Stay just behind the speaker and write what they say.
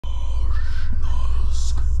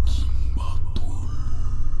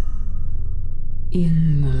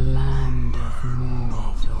In the land of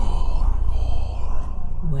Mordor,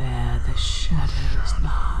 where the shadows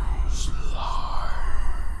lie.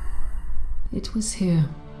 It was here,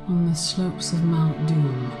 on the slopes of Mount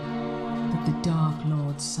Doom, that the Dark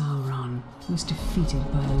Lord Sauron was defeated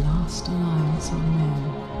by the last alliance of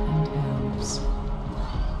men and elves.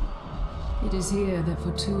 It is here that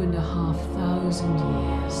for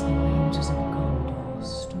 2,500 years the Rangers of Gondor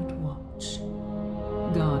stood watch,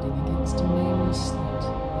 guarding against a nameless threat they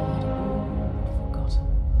had all but forgotten.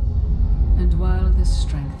 And while the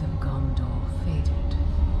strength of Gondor faded,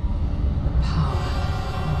 the power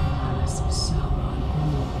and the malice of Sauron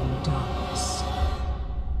grew in darkness.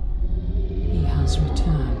 He has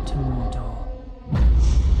returned to Mordor.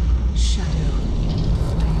 Shadow and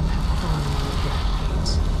flame have fallen on the Black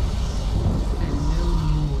Gate, and no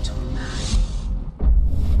mortal man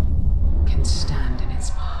can stand in its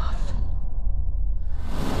path.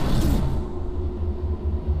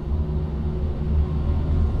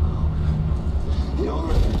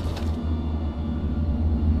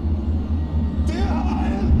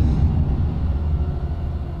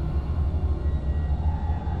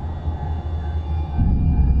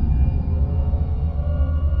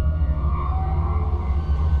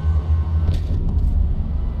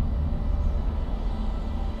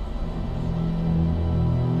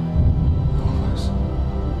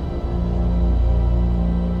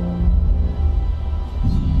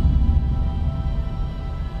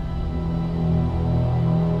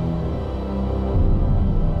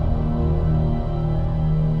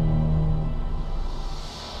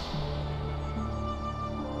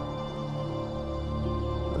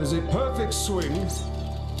 That is a perfect swing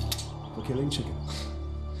for killing chicken.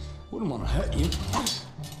 Wouldn't want to hurt you.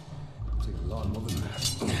 Take a lot more than that.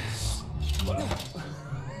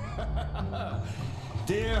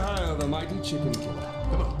 Dear Hyle, the mighty chicken killer.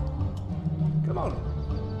 Come on. Come on.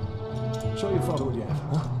 Show your father what you have,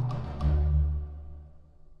 huh?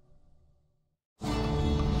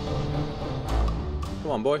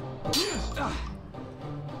 Come on, boy.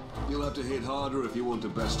 You'll have to hit harder if you want to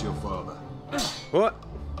best your father. What?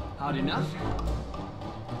 Hard enough?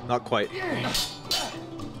 Not quite.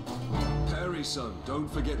 Parry, son. Don't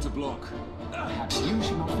forget to block. Perhaps you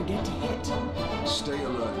should not forget to hit. Stay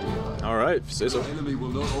alert, dear. All right, say so. The enemy will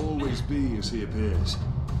not always be as he appears.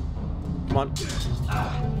 Come on.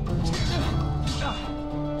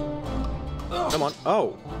 Come on.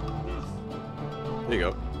 Oh. There you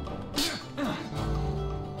go.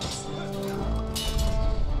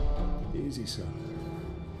 Easy, son.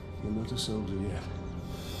 You're not a soldier yet.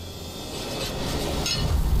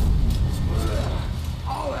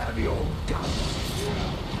 I'll have your gun.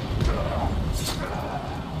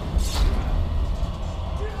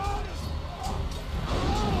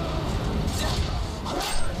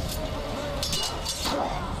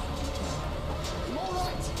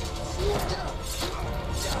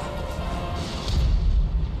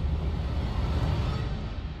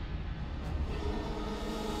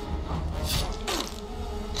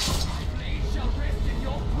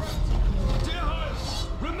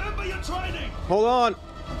 Hold on.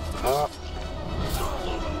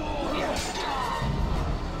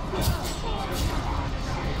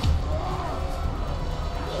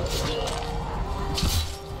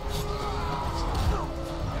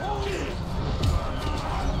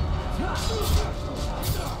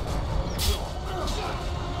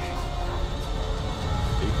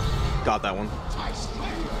 Got that one.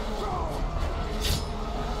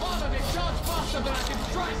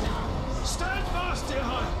 Stand fast, dear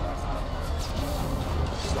Hyle.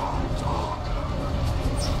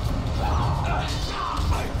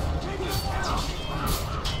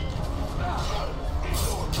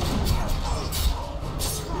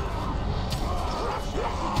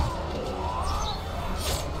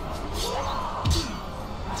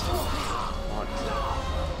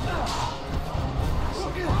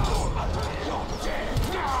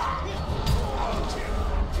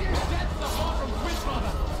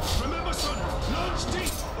 Remember, son, launch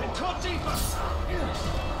deep and cut deeper.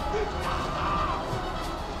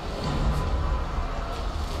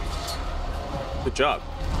 Good job.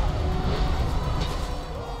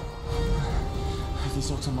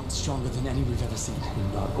 These orcs are much stronger than any we've ever seen.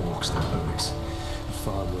 Not orcs, they're Lurks.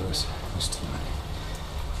 Far worse. There's too many.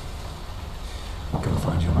 Go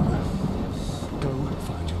find your mother. Go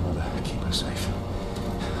find your mother. Keep her safe.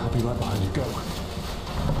 I'll be right behind you. Go.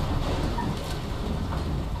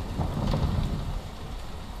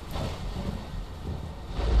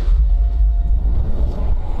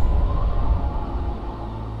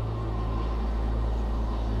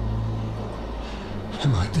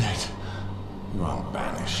 Am I dead? You are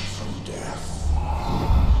banished from death.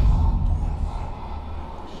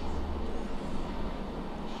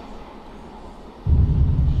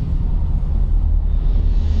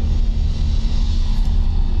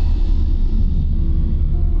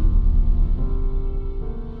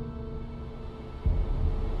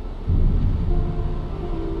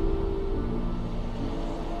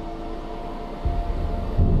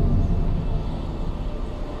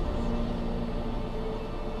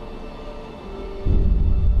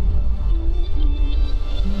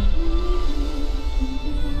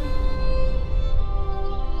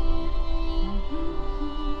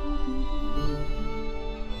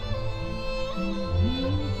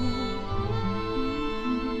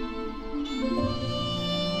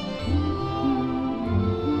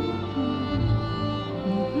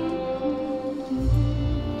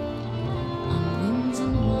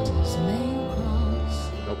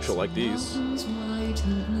 She'll like these. Mountains white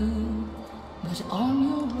and blue, but on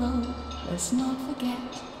your road, let's not forget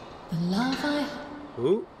the love I have.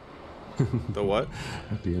 Who? The what?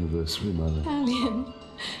 Happy anniversary, Mother. Alien,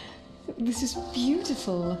 this is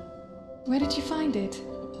beautiful. Where did you find it?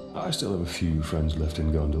 I still have a few friends left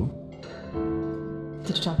in Gondor.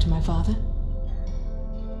 Did you talk to my father?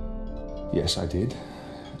 Yes, I did.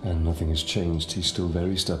 And nothing has changed. He's still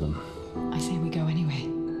very stubborn. I say we go anyway.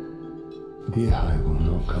 The I will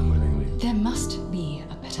not come willingly. There must be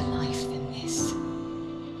a better life than this.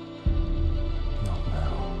 Not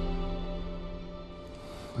now.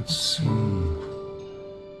 But soon.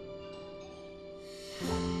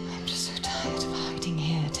 I'm just so tired of hiding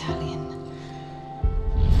here, Talion.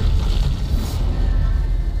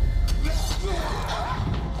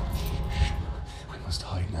 We must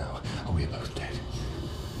hide now, or we are both dead.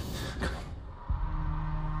 Come on.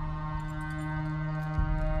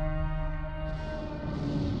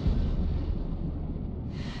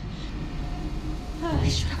 I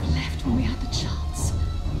should have left when we had the chance.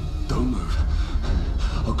 Don't move.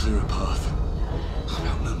 I'll clear a path. I'm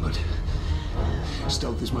outnumbered.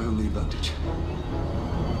 Stealth is my only advantage.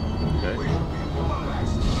 Okay.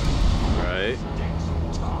 Right.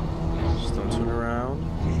 Just don't turn around.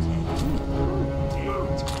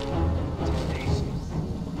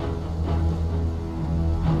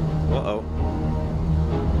 Uh-oh.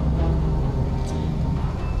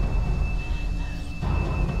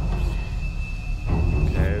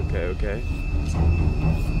 Okay.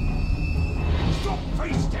 Stop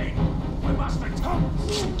feasting! We must return!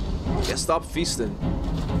 Yeah, stop feasting.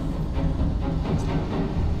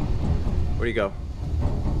 Where'd he go?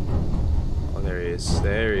 Oh, there he is.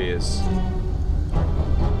 There he is.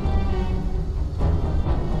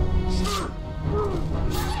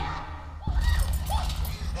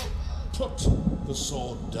 Put the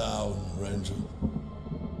sword down, Ranger.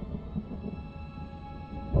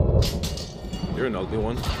 You're an ugly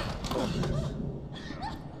one.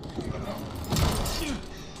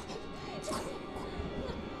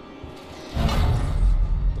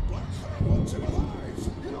 The Black Hand wants him alive.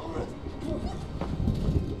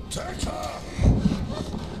 Take her!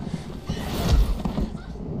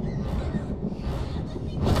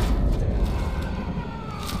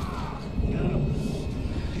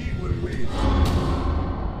 He will win.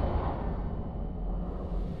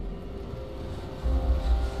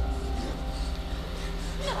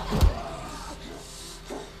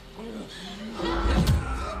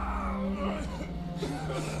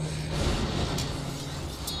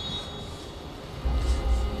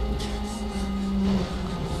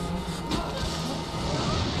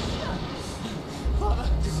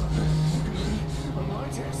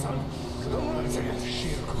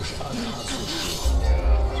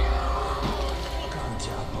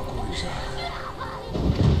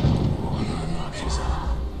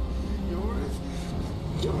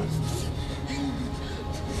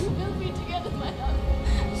 We'll be together, my love.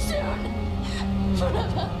 Soon.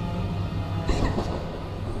 Forever.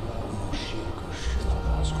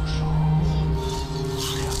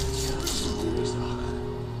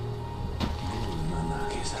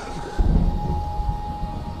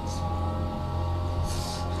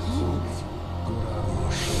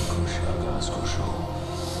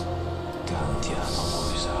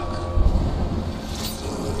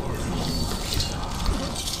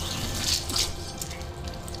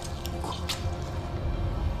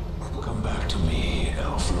 Come back to me,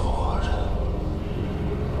 Elf Lord.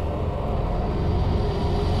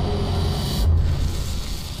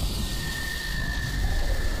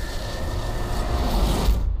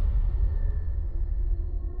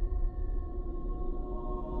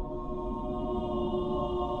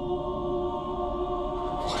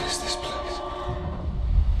 What is this place?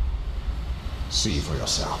 See for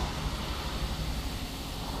yourself.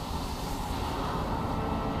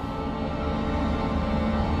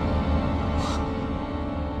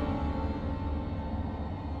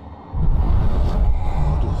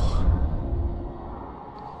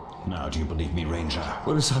 Now, do you believe me, Ranger?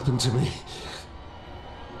 What has happened to me?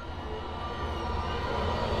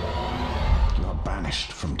 You are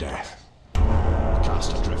banished from death,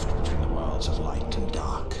 cast adrift between the worlds of light and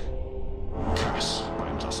dark. Curse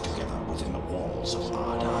binds us together within the walls of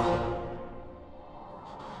Ardar.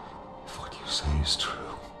 If what you say is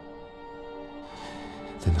true,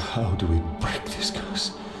 then how do we break this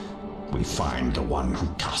curse? We find the one who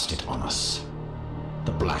cast it on us.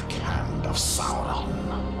 The Black Hand of Sauron.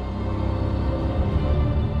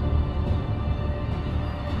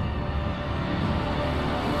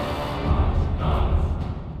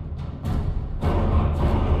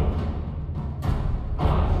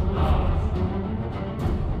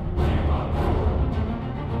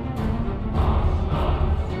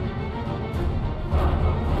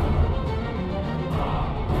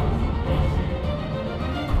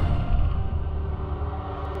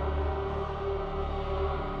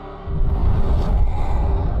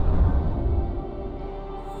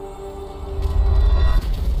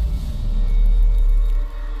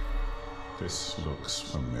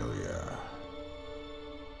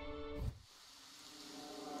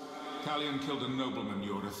 battalion killed a nobleman,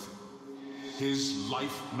 Yorith. His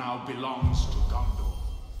life now belongs to Gondor.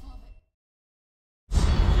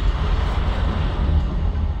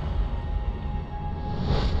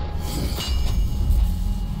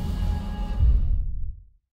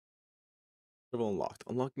 Unlocked.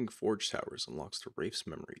 Unlocking Forge Towers unlocks the Wraith's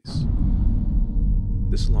memories.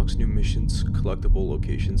 This unlocks new missions, collectible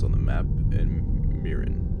locations on the map, and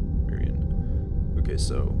Mirian. Okay,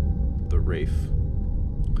 so the Wraith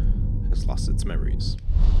has lost its memories.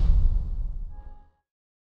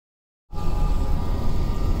 Hold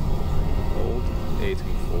A to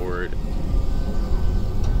move forward.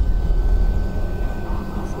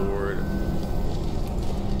 Forward.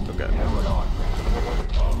 Okay.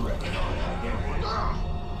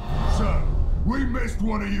 So, we missed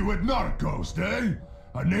one of you at Narcos, eh?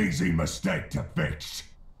 An easy mistake to fix.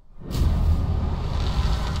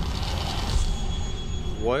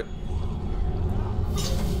 What?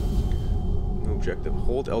 No objective.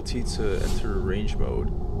 Hold LT to enter range mode.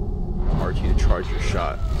 RT to charge your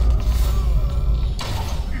shot.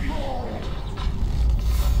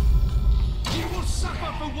 You will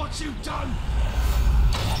suffer for what you've done!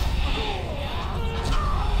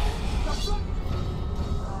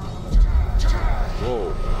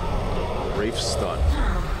 Whoa. Wraith stun.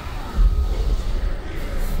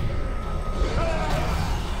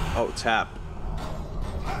 Oh, tap.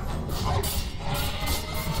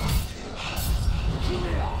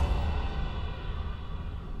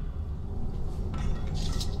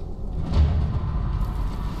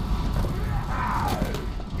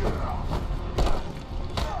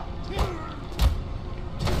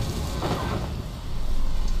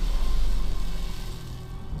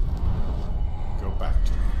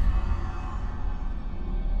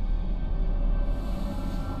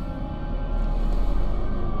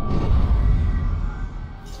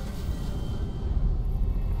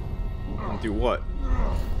 Do what?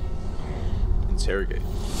 Interrogate.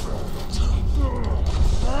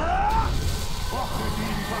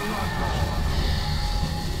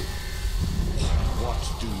 What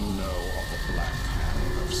do you know of the Black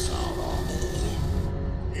Hand of Sauron?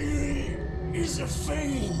 He is a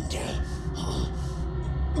fiend,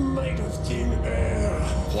 made of thin air.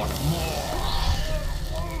 What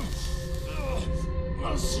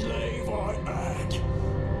more? A slave I had.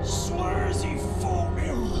 Swears he fought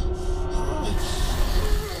him.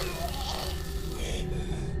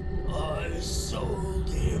 I sold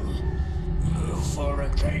him for a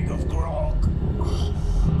keg of grog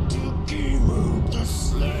to Gimu the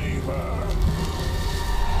slaver.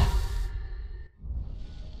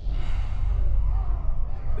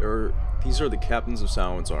 These are the captains of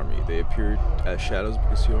Sauron's army. They appeared as shadows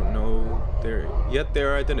because you don't know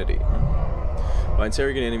their identity. By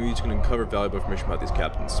interrogating enemies, you can uncover valuable information about these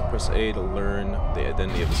captains. Press A to learn the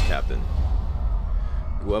identity of this captain.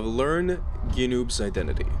 You have learned Ginub's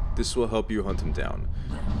identity. This will help you hunt him down.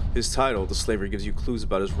 His title, the Slaver, gives you clues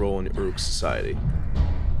about his role in Uruk's society.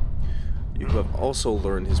 You have also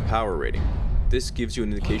learned his power rating. This gives you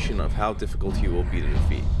an indication of how difficult he will be to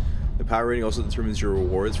defeat. The power rating also determines your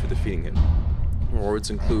rewards for defeating him.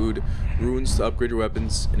 Rewards include runes to upgrade your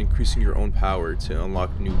weapons and increasing your own power to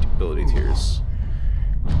unlock new ability tiers.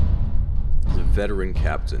 The Veteran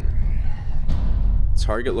Captain.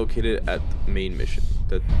 Target located at the main mission.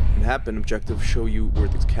 The map and objective show you where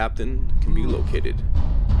the captain can be located.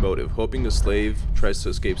 Motive: hoping the slave tries to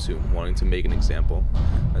escape soon, wanting to make an example.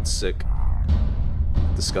 That's sick.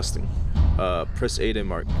 Disgusting. Press A to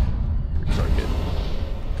mark your target.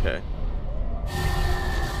 Okay.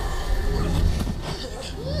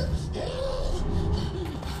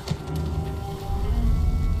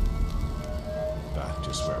 That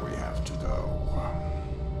is where we have to go.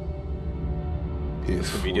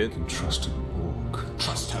 If we did. Can trust in Orc,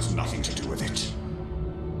 trust has nothing to do with it.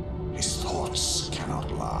 His thoughts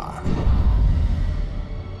cannot lie.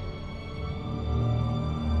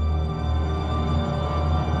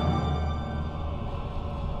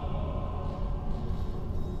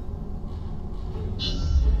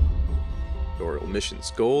 Tutorial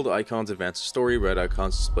missions. Gold icons advance the story. Red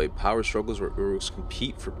icons display power struggles where Uruks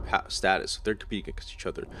compete for status. They're competing against each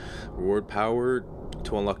other. Reward power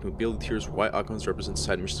to unlock new ability tiers. White icons represent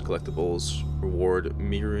side missions collectibles. Reward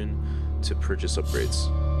Mirin to purchase upgrades.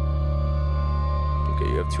 Okay,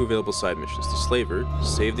 you have two available side missions. The Slaver,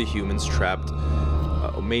 save the humans trapped.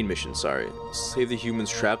 Main mission, sorry. Save the humans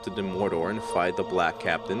trapped in Mordor and fight the Black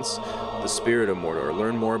Captains. The Spirit of Mordor.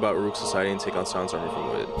 Learn more about Uruk society and take on Sauron's armor from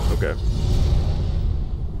within. Okay.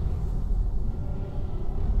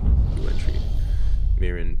 New entry.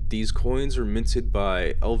 Mirin. These coins are minted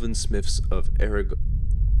by elven smiths of Eregin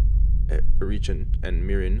and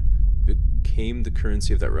Mirin became the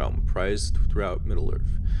currency of that realm, prized throughout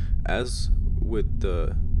Middle-earth. As with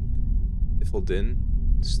the Ifildin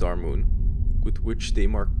star moon, with which they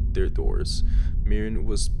marked their doors, Mirren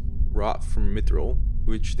was wrought from mithril,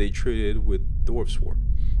 which they traded with dwarfs for.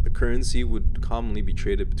 The currency would commonly be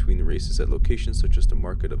traded between the races at locations such as the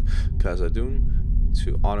market of Khazad-dûm.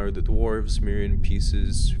 To honor the dwarves, Mirren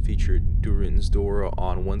pieces featured Durin's door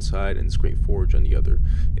on one side and his great forge on the other.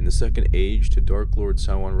 In the Second Age, the Dark Lord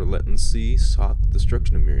Sauron relentlessly sought the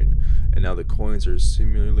destruction of Mirren, and now the coins are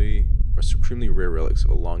supremely rare relics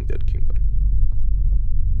of a long-dead kingdom.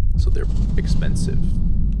 So they're expensive.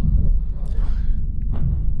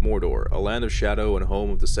 Mordor, a land of shadow and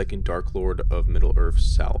home of the second Dark Lord of Middle-earth,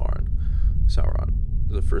 Sauron.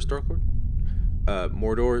 The first Dark Lord?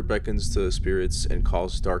 Mordor beckons to spirits and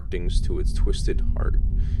calls dark things to its twisted heart.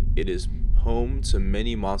 It is home to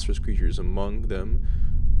many monstrous creatures, among them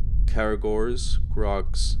Caragors,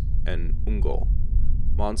 Grogs, and Ungol.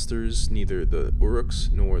 Monsters neither the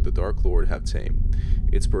Uruks nor the Dark Lord have tamed.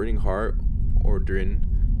 Its burning heart, Ordrin,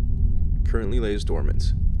 currently lays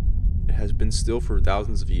dormant. It has been still for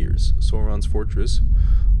thousands of years. Sauron's fortress,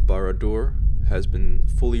 Barad-dûr, has been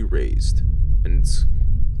fully razed, and is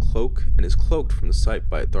cloaked from the sight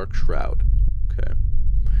by a dark shroud. Okay.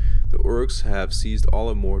 The Uruks have seized all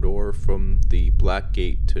of Mordor from the Black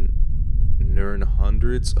Gate to Nirn,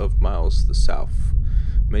 hundreds of miles to the south.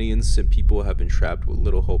 Many innocent people have been trapped with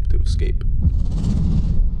little hope to escape.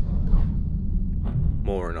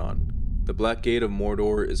 Moranon. The Black Gate of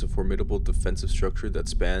Mordor is a formidable defensive structure that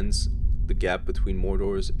spans the gap between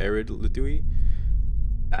Mordor's arid Lituii,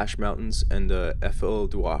 Ash Mountains, and the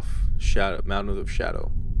Efelduaf Mountain of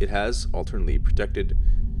Shadow. It has alternately protected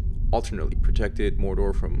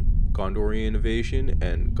Mordor from Gondorian invasion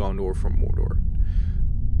and Gondor from Mordor.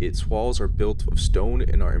 Its walls are built of stone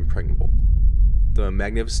and are impregnable. The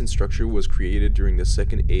magnificent structure was created during the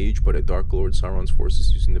Second Age by the Dark Lord Sauron's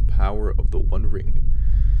forces using the power of the One Ring.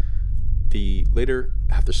 Later,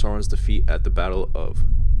 after Sauron's defeat at the Battle of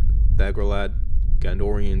Dagorlad,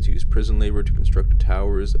 Gondorians used prison labor to construct the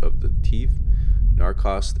towers of the Teeth,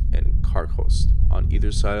 Narcost, and Karkost on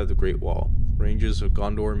either side of the Great Wall. Rangers of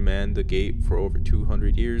Gondor manned the gate for over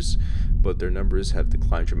 200 years, but their numbers have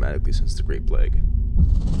declined dramatically since the Great Plague.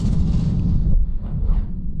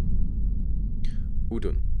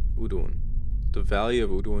 Udun. The Valley of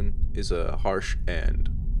Udun is a harsh and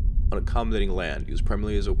unaccommodating land used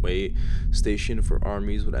primarily as a way station for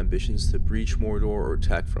armies with ambitions to breach Mordor or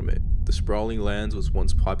attack from it. The sprawling lands was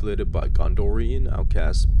once populated by Gondorian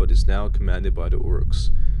outcasts, but is now commanded by the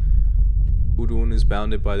Uruks. Udun is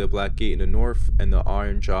bounded by the Black Gate in the north and the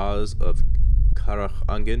Iron Jaws of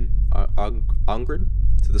Angren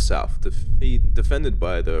to the south, defended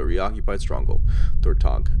by the reoccupied stronghold,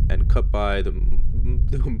 Dortog, and cut by the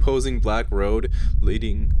imposing Black Road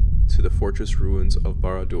leading to the fortress ruins of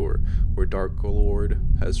Barad-dûr, where Dark Lord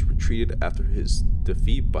has retreated after his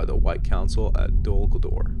defeat by the White Council at Dol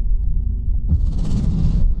Guldur.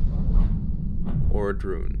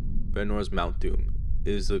 Orodruin, Benor's Mount Doom,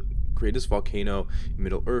 is the greatest volcano in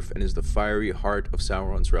Middle-earth and is the fiery heart of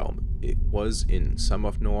Sauron's realm. It was in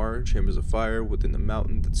Sammath Noir, Chambers of Fire, within the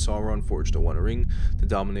mountain that Sauron forged the One Ring to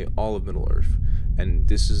dominate all of Middle-earth, and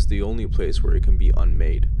this is the only place where it can be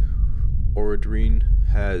unmade. Orodruin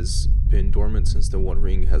has been dormant since the One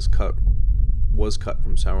Ring was cut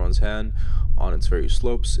from Sauron's hand. On its very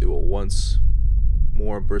slopes, it will once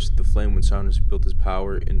more burst into flame when Sauron has built his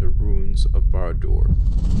power in the ruins of Barad-dûr.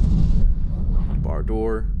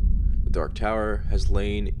 Barad-dûr, the Dark Tower, has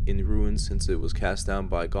lain in ruins since it was cast down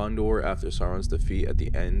by Gondor after Sauron's defeat at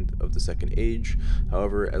the end of the Second Age.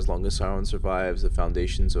 However, as long as Sauron survives, the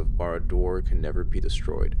foundations of Barad-dûr can never be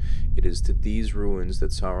destroyed. It is to these ruins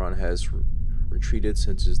that Sauron has retreated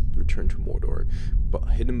since his return to Mordor. But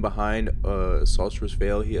hidden behind a sorcerer's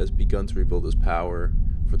veil, he has begun to rebuild his power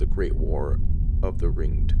for the Great War of the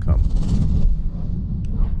Ring to come.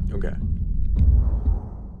 Okay.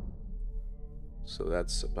 So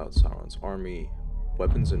that's about Sauron's army,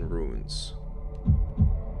 weapons, and runes.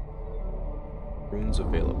 Runes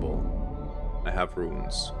available. I have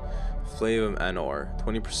runes. Flame of Anor,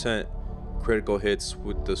 20% critical hits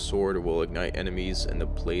with the sword will ignite enemies and the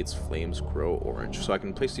blade's flames grow orange. So I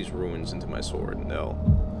can place these runes into my sword and they'll,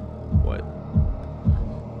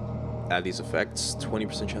 add these effects.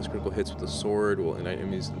 20% chance critical hits with the sword will ignite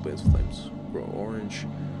enemies and the blade's flames grow orange.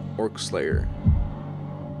 Orc Slayer.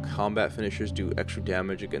 Combat finishers do extra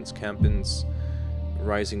damage against campins.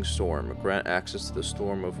 Rising Storm. Grant access to the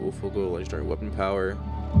Storm of Ulfugil legendary weapon power.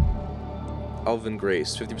 Elven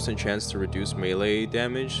Grace. 50% chance to reduce melee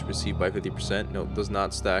damage received by 50%. Note, does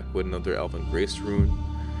not stack with another Elven Grace rune.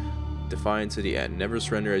 Defiant to the end. Never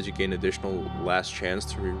surrender as you gain additional last chance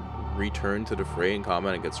to return to the fray in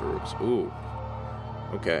combat against Uruks. Ooh.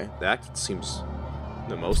 Okay, that seems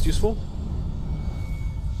the most useful.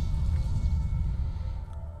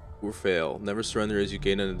 Or fail. Never surrender as you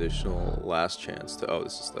gain an additional last chance to... Oh,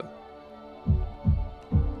 this is the...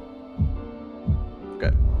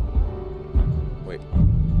 Okay. Wait.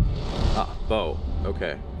 Ah, bow.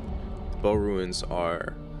 Okay. The bow ruins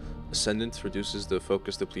are... Ascendant reduces the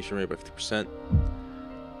focus depletion rate by 50%.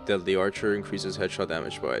 Deadly Archer increases headshot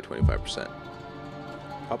damage by 25%.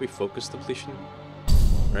 Probably focus depletion,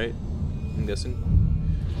 right? I'm guessing.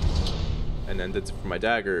 And then that's for my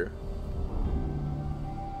dagger.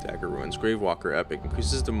 Dagger ruins. Gravewalker epic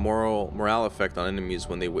increases the morale effect on enemies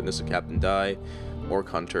when they witness a captain die. Orc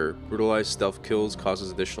Hunter. Brutalized stealth kills causes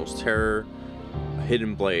additional terror. A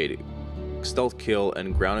hidden blade. Stealth kill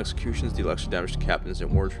and ground executions deal extra damage to captains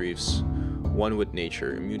and war chiefs. One with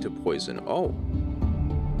nature, immune to poison. Oh,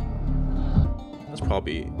 that's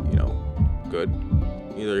probably, you know, good.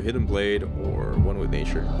 Either hidden blade or one with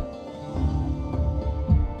nature.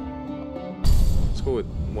 Let's go with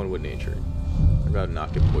one with nature. I'd rather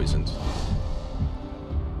not get poisoned.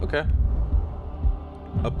 Okay.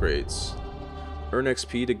 Upgrades. Earn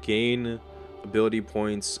XP to gain ability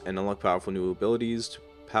points and unlock powerful new abilities.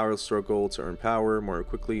 Power struggle to earn power more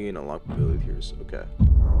quickly and unlock ability tiers. Okay.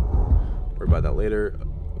 Worry about that later.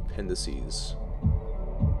 Appendices.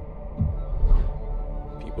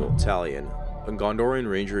 People. Talion. A Gondorian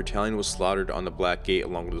ranger, Talion was slaughtered on the Black Gate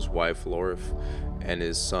along with his wife Lorif and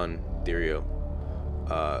his son Dario.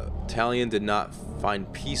 Talion did not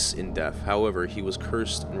find peace in death. However, he was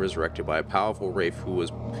cursed and resurrected by a powerful wraith who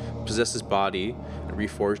possessed his body and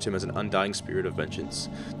reforged him as an undying spirit of vengeance.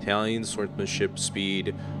 Talion's swordsmanship,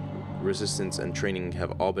 speed, resistance, and training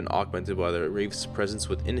have all been augmented by the wraith's presence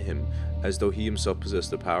within him, as though he himself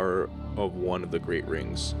possessed the power of one of the great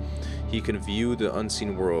rings. He can view the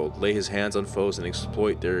unseen world, lay his hands on foes, and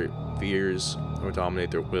exploit their fears or dominate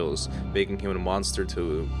their wills, making him a monster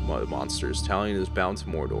to monsters. Talion is bound to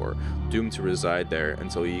Mordor, doomed to reside there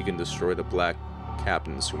until he can destroy the black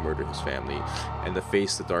captains who murder his family, and to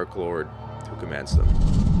face the Dark Lord who commands them.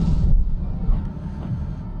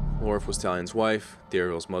 Lorif was Talion's wife,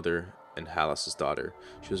 Dario's mother, and Halas's daughter.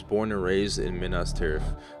 She was born and raised in Minas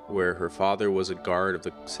Tirith, where her father was a guard of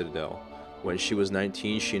the citadel. When she was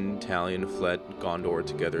 19, she and Talion fled Gondor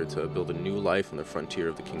together to build a new life on the frontier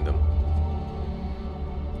of the kingdom.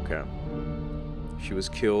 Okay. She was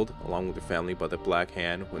killed, along with her family, by the Black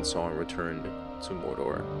Hand when Sauron returned to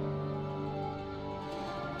Mordor.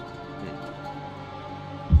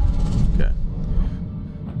 Okay.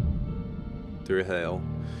 Durihael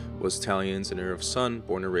was Talion's and Uruf's son,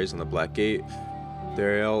 born and raised on the Black Gate.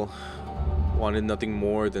 Durihael wanted nothing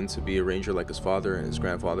more than to be a ranger like his father and his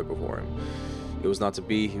grandfather before him. It was not to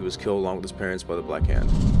be. He was killed along with his parents by the Black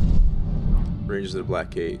Hand. Rangers of the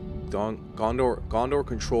Black Gate. Gondor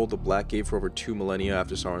controlled the Black Gate for over 2 millennia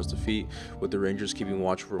after Sauron's defeat, with the Rangers keeping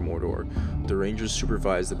watch over Mordor. The Rangers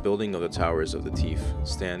supervised the building of the Towers of the Teeth,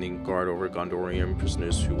 standing guard over Gondorian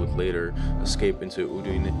prisoners who would later escape into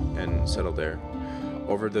Udin and settle there.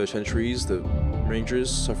 Over the centuries, the Rangers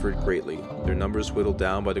suffered greatly, their numbers whittled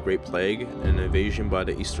down by the Great Plague and an invasion by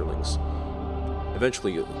the Easterlings.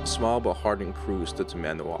 Eventually, a small but hardened crew stood to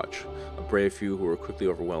man the watch, a brave few who were quickly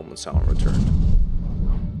overwhelmed when Sauron returned.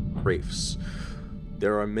 Wraiths.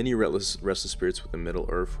 There are many restless spirits within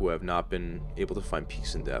Middle-earth who have not been able to find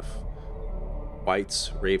peace in death.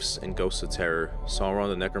 Wights, wraiths, and ghosts of terror. Sauron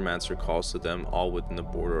the Necromancer calls to them all within the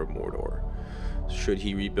border of Mordor. Should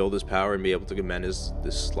he rebuild his power and be able to command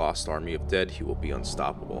this lost army of dead, he will be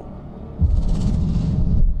unstoppable.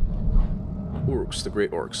 Uruks, the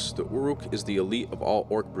Great Orcs. The Uruk is the elite of all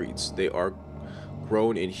orc breeds. They are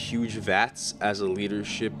grown in huge vats as a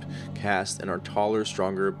leadership caste and are taller,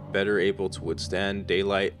 stronger, better able to withstand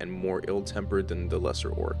daylight, and more ill-tempered than the lesser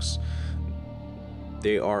orcs.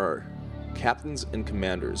 They are captains and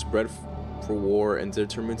commanders, bred for war and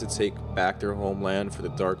determined to take back their homeland for the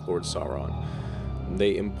Dark Lord Sauron.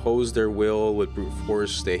 They impose their will with brute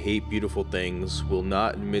force, they hate beautiful things, will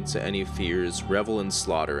not admit to any fears, revel in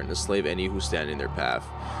slaughter, and enslave any who stand in their path.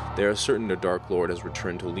 They are certain the Dark Lord has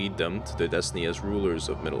returned to lead them to their destiny as rulers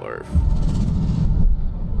of Middle-earth.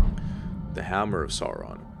 The Hammer of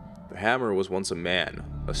Sauron. The Hammer was once a man,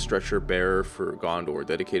 a stretcher-bearer for Gondor,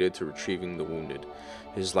 dedicated to retrieving the wounded.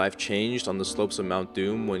 His life changed on the slopes of Mount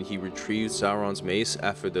Doom when he retrieved Sauron's mace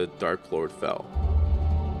after the Dark Lord fell.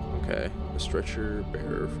 Okay, a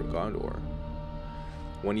stretcher-bearer for Gondor.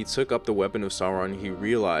 When he took up the weapon of Sauron, he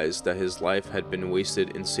realized that his life had been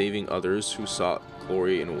wasted in saving others who sought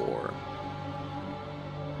glory in war.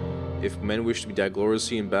 If men wish to be died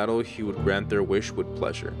gloriously in battle, he would grant their wish with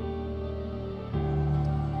pleasure.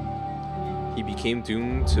 He became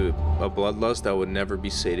doomed to a bloodlust that would never be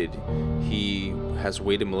sated. He has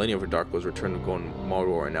waited millennia for Dark Lord's return to go on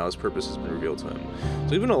Mordor, and now his purpose has been revealed to him. So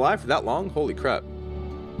he's been alive for that long? Holy crap.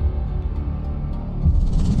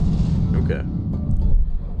 Okay.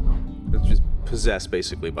 It's just possessed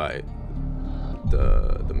basically by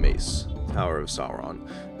the mace, Tower of Sauron.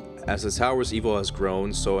 As the tower's evil has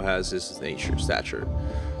grown, so has his stature.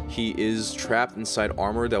 He is trapped inside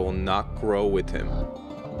armor that will not grow with him.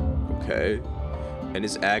 Okay. And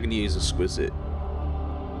his agony is exquisite.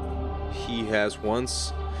 He was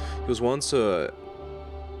once a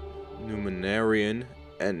Numenorian,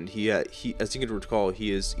 and he as you can recall,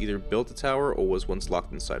 he has either built a tower or was once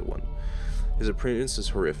locked inside one. His appearance is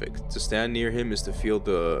horrific. To stand near him is to feel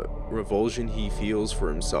the revulsion he feels for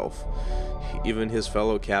himself. Even his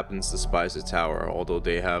fellow captains despise the tower, although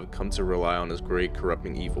they have come to rely on his great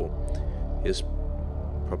corrupting evil. His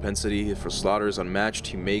propensity for slaughter is unmatched.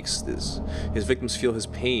 He makes his victims feel his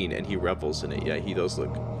pain, and he revels in it. Yeah, he does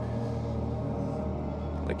look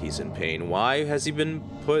like he's in pain. Why has he been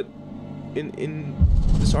put in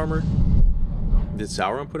this armor? Did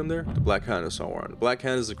Sauron put him there? The Black Hand of Sauron. The Black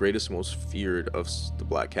Hand is the greatest and most feared of the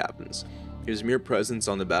Black Captains. His mere presence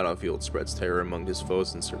on the battlefield spreads terror among his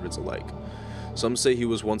foes and servants alike. Some say he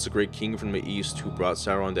was once a great king from the east who brought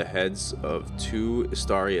Sauron the heads of 2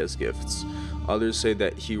 Istari as gifts. Others say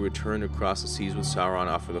that he returned across the seas with Sauron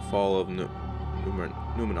after the fall of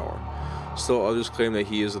Numenor. Still others claim that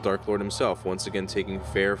he is the Dark Lord himself, once again taking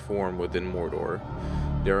fair form within Mordor.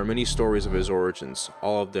 There are many stories of his origins.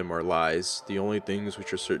 All of them are lies. The only things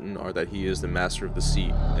which are certain are that he is the master of the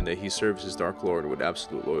sea, and that he serves his Dark Lord with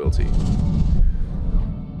absolute loyalty.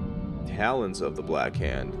 Talons of the Black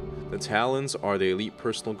Hand. The Talons are the elite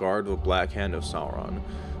personal guard of the Black Hand of Sauron.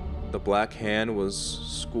 The Black Hand was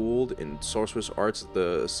schooled in sorcerous arts at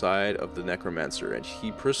the side of the Necromancer, and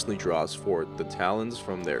he personally draws forth the Talons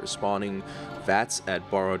from their spawning vats at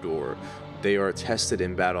Barad-dûr. They are tested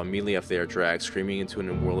in battle immediately after they are dragged, screaming into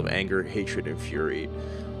a world of anger, hatred, and fury.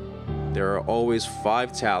 There are always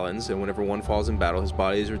 5 Talons, and whenever one falls in battle, his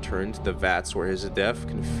body is returned to the vats where his death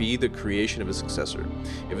can feed the creation of his successor.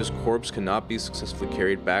 If his corpse cannot be successfully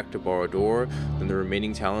carried back to Barad-dûr, then the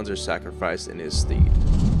remaining Talons are sacrificed in his stead.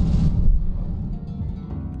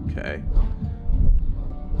 Okay.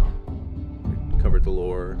 Covered the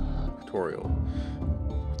lore tutorial.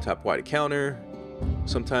 Tap Y to counter.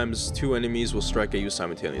 Sometimes 2 enemies will strike at you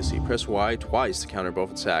simultaneously. Press Y twice to counter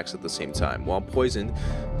both attacks at the same time. While poisoned,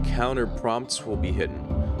 counter prompts will be hidden,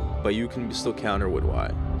 but you can still counter with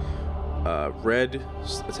Y. Red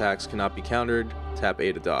attacks cannot be countered. Tap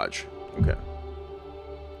A to dodge. Okay.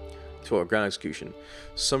 To ground execution.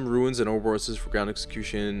 Some ruins and overboards for ground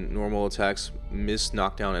execution. Normal attacks miss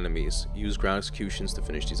knockdown enemies. Use ground executions to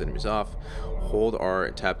finish these enemies off. Hold R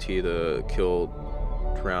and tap T to kill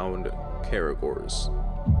drowned Caragors.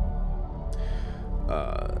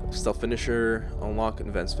 Stealth finisher. Unlock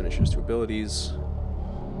advanced finishers to abilities.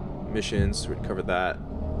 Missions. We covered that.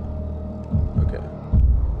 Okay.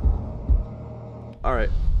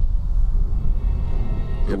 Alright.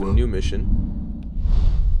 We have a new mission.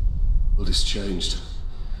 What has changed?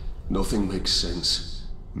 Nothing makes sense.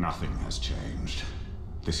 Nothing has changed.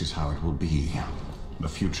 This is how it will be. The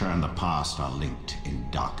future and the past are linked in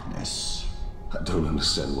darkness. I don't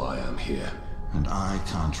understand why I'm here. And I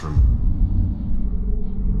can't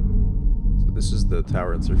So this is the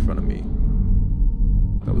tower that's in front of me.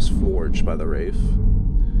 That was forged by the Wraith.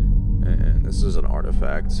 And this is an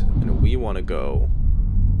artifact. And we want to go...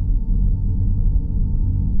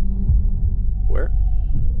 Where?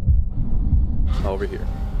 Over here.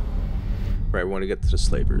 Right, we want to get to the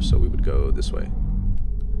slavers, so we would go this way.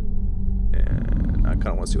 And I kind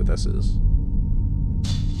of want to see what this is.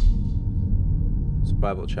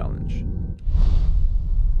 Survival challenge.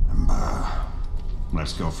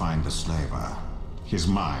 Let's go find the slaver. His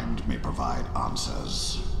mind may provide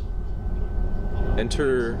answers.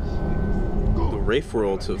 Enter the Wraith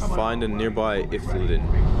world to find a nearby Iflin.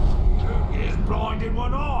 He is blind in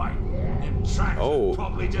one eye. Them tracks are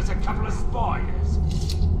probably just a couple of spiders.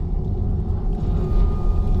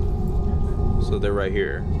 So they're right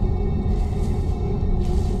here.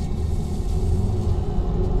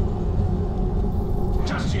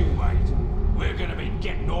 Just you wait. We're gonna be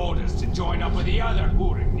getting orders to join up with the other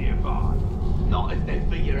Hurin nearby. Not if they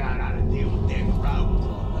figure out how to deal with their crowds.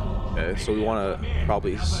 Okay, so we want to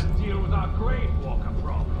probably deal with our grave walker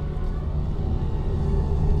problem.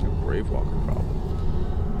 A grave walker problem.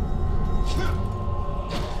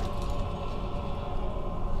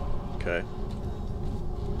 Okay.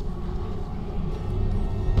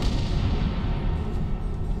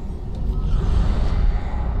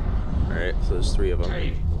 So there's 3 of them.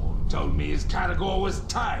 Caveborn told me his category was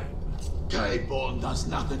tame. Caveborn does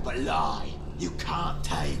nothing but lie. You can't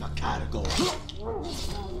tame a category.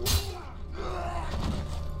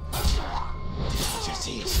 Just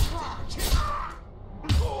hear something.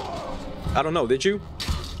 I don't know, did you?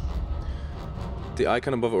 The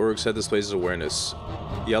icon above Uruk's head displays his awareness.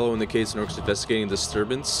 Yellow indicates an Uruk's investigating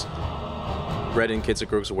disturbance. Red indicates that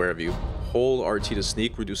Uruk's aware of you. Hold RT to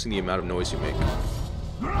sneak, reducing the amount of noise you make.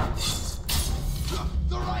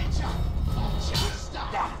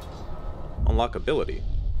 Unlock ability.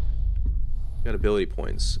 You got ability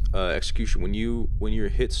points. Execution. When your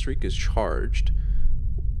hit streak is charged,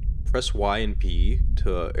 press Y and B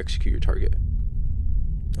to execute your target.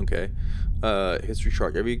 Okay. Hit streak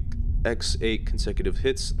charge. Every X8 consecutive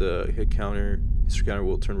hits, the history counter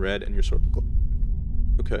will turn red and your sword will glow.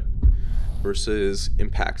 Okay. Versus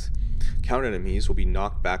impact. Counter enemies will be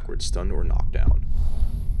knocked backwards, stunned, or knocked down.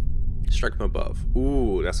 Strike from above.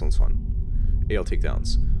 Ooh, that sounds fun. AL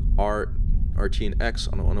takedowns. RT and X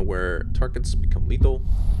on unaware targets become lethal.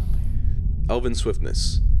 Elven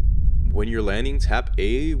swiftness. When you're landing, tap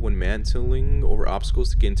A when mantling over obstacles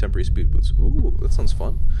to gain temporary speed boosts. Ooh, that sounds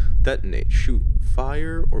fun. Detonate. Shoot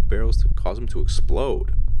fire or barrels to cause them to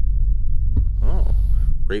explode. Oh.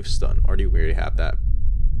 Rave stun. We already have that.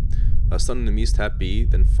 Stun enemies, tap B,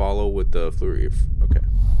 then follow with the flurry of... Okay.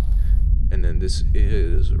 And then this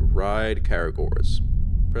is ride Caragors.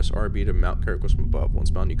 Press RB to mount Caragors from above.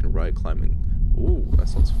 Once mounted, you can ride climbing. Ooh, that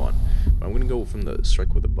sounds fun. But I'm going to go from the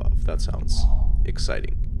strike with above. That sounds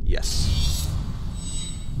exciting. Yes.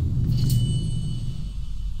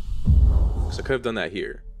 Because I could have done that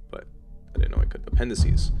here, but I didn't know I could.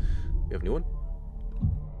 Appendices. We have a new one?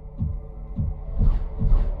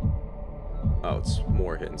 Oh, it's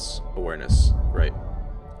more hints. Awareness. Right.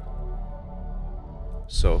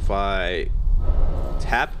 So if I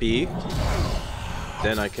tap B,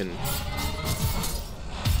 then I can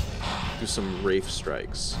do some Wraith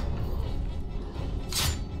strikes.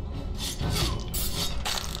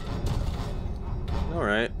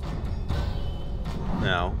 Alright.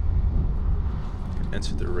 Now,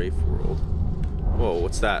 enter the Wraith world. Whoa,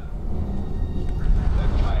 what's that?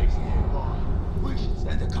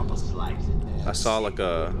 I saw like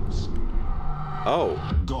a... Oh.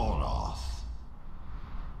 Goroth.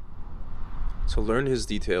 To learn his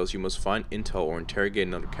details, you must find intel or interrogate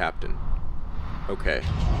another captain. Okay.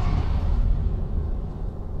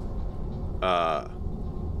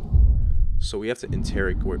 So we have to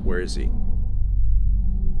interrogate... Where is he?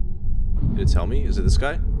 Did it tell me? Is it this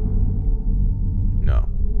guy? No.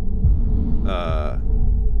 No.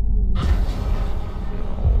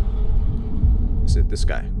 Is it this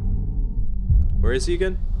guy? Where is he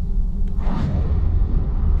again?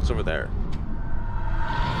 It's over there.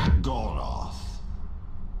 Goroth.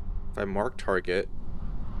 If I mark target,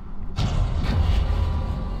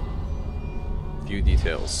 view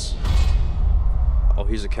details. Oh,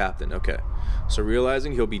 he's a captain. Okay. So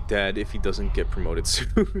realizing he'll be dead if he doesn't get promoted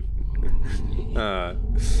soon.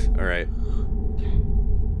 Alright.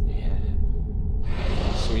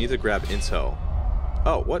 So we need to grab intel.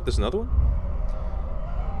 Oh, what? There's another one?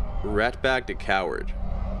 Ratbag the Coward.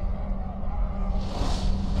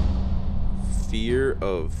 Fear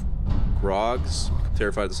of grogs.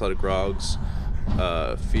 Terrified at the sight of grogs.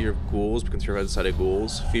 Fear of ghouls. Become terrified at the sight of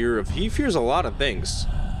ghouls. He fears a lot of things.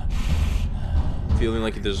 Feeling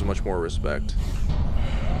like there's much more respect.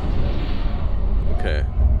 Okay.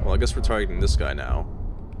 Well, I guess we're targeting this guy now.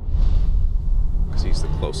 Because he's the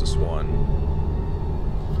closest one.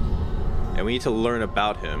 And we need to learn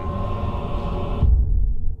about him.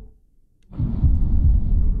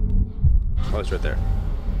 Oh, it's right there.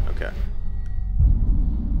 Okay.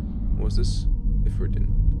 What was this? If we didn't...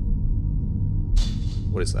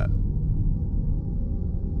 What is that?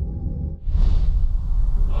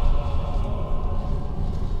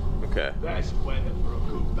 Okay. That's weather for a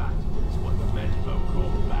good battle. It's what the men folk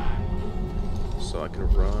call bad. So I can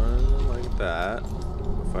run like that.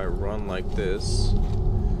 If I run like this.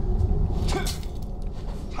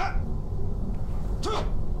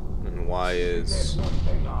 And Y is... There's one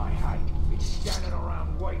thing I hate. It's standing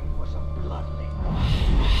around waiting for some blood.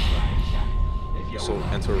 So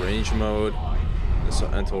enter range mode. This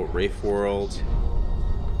will enter Wraith world.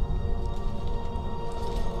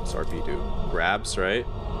 What's RP do? Grabs, right?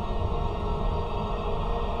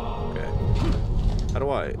 How do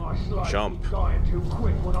I jump? Dying too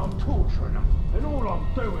quick when I'm torturing them, and all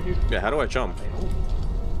I'm doing is... Yeah, how do I jump?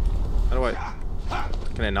 How do I...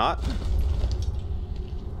 Can I not?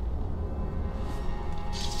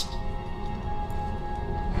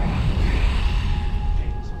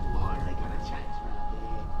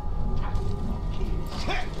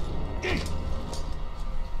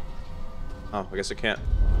 I guess I can't.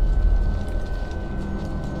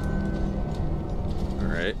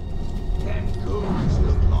 Alright. Them goons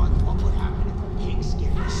look like what would happen if a king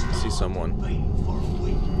skipped a star. See someone. Beaten for a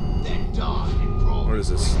week, then died in broad. What is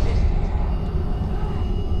this?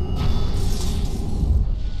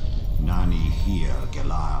 Nani here,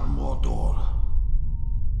 Galar Mordor.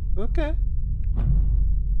 Okay.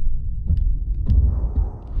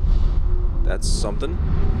 That's something.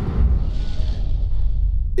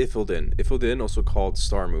 Ifildin. Ifildin, also called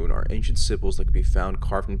Star Moon, are ancient symbols that can be found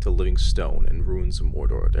carved into living stone and ruins of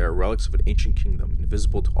Mordor. They are relics of an ancient kingdom,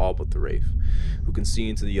 invisible to all but the Wraith, who can see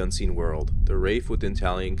into the unseen world. The Wraith within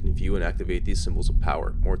Talion can view and activate these symbols of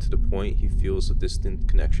power. More to the point, he feels a distant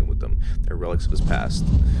connection with them. They're relics of his past.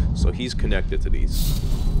 So he's connected to these.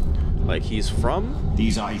 Like he's from?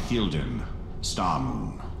 These are Ifildin, Star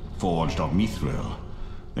Moon, forged of Mithril.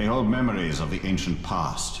 They hold memories of the ancient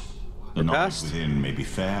past. The knowledge past? within may be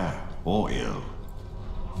fair or ill.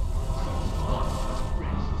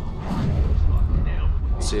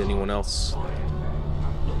 See anyone else?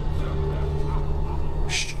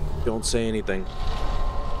 Shh, don't say anything.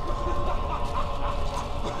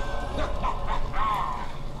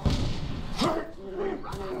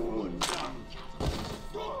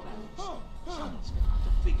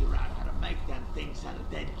 Figure out how to make them things out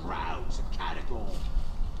of dead crowds and catacombs.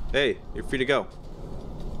 Hey, you're free to go.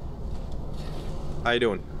 How you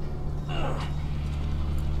doing?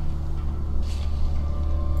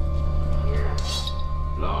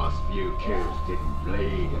 Last few kills didn't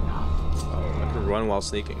bleed enough. I can run while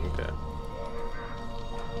sneaking, okay.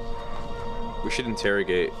 We should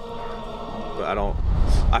interrogate. But I don't...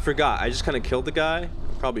 I forgot, I just kind of killed the guy.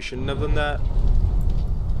 Probably shouldn't have done that.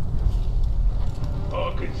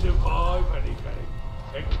 I can survive anything,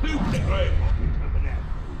 including the grave.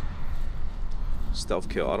 Stealth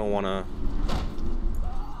kill, I don't want to...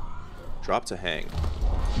 Drop to hang.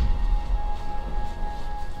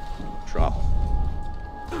 Drop.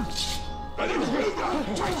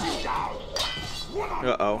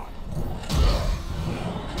 Uh-oh.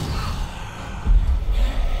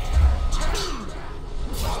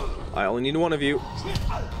 I only need one of you.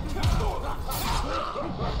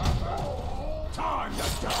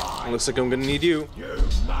 Looks like I'm gonna need you.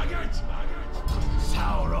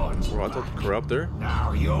 Sauron's Corruptor.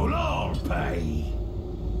 now you'll all pay.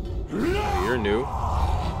 You're new.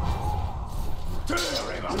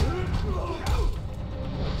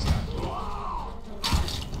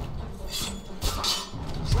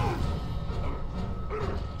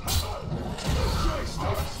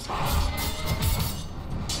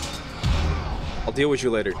 I'll deal with you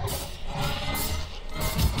later.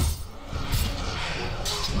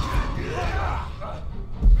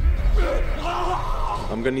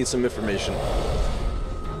 I'm gonna need some information.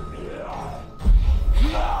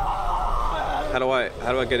 How do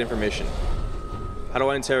I get information? How do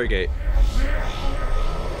I interrogate?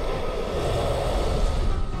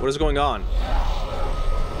 What is going on?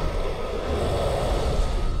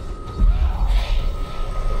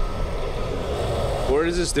 What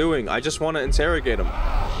is this doing? I just want to interrogate him.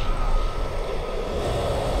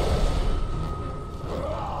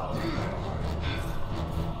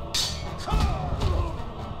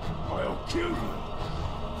 I'll kill you.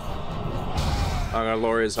 I gotta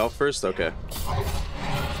lower his health first? Okay.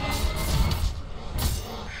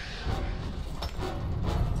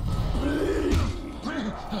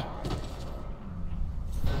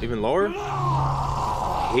 Even lower?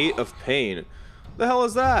 Hate of pain. The hell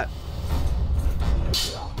is that?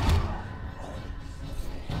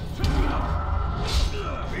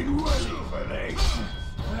 Been waiting for this.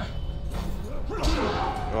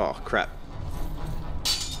 Oh, crap.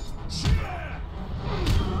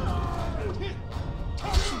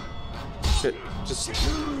 Shit, just...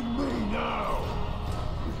 Me now.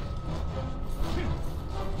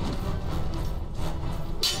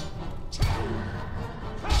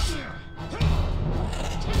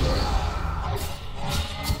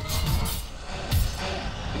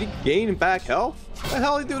 Did he gain back health? How the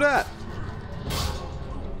hell did he do that?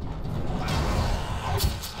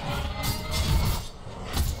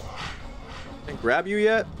 Can I grab you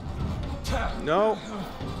yet? No?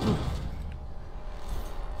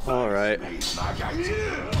 Alright.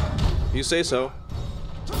 You say so.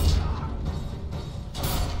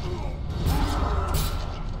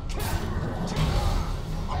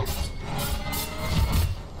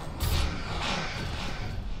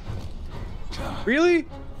 Really?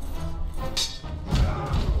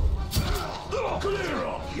 Clear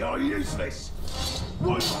off, you're useless.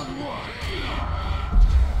 1-on-1.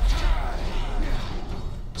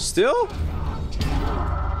 Still?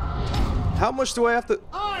 How much do I have to...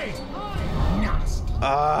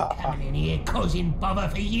 Coming in here causing bother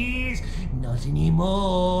for years? Not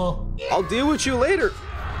anymore. I'll deal with you later.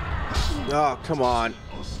 Oh, come on.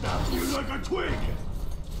 I'll stab you like a twig.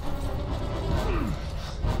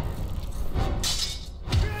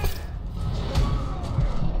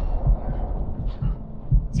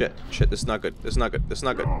 Shit, this is not good. This is not good. This is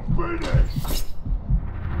not good. Am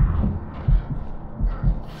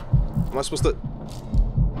I supposed to...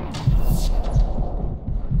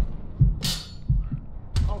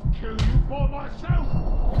 I'll kill you for myself.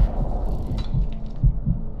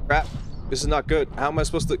 Crap. This is not good. How am I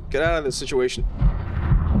supposed to get out of this situation?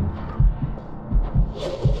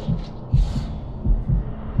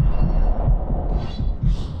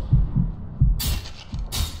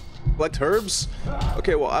 Collect herbs?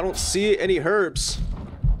 Okay, well, I don't see any herbs.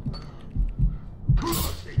 I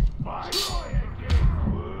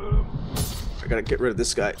gotta get rid of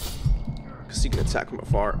this guy, because he can attack from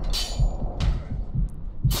afar.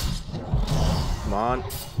 Come on.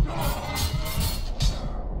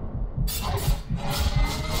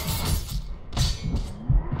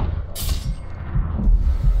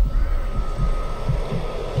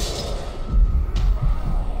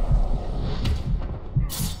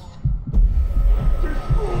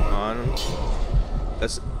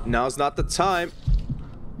 Now's not the time.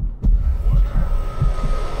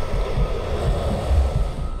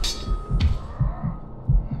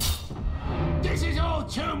 This is all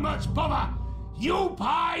too much bother. You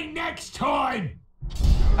pay next time.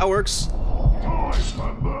 That works. Time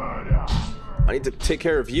for murder. I need to take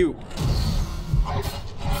care of you.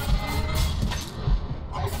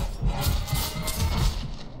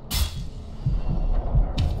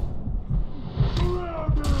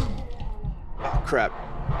 Oh, crap.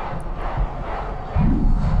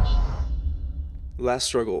 Last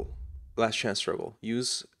chance struggle.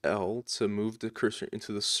 Use L to move the cursor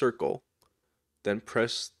into the circle, then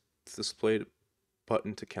press the displayed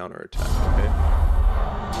button to counterattack. Okay.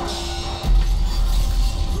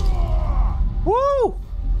 Woo!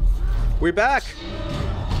 We're back.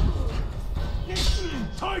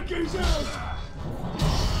 Take his out.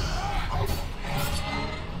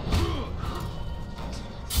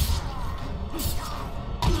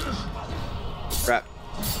 Crap.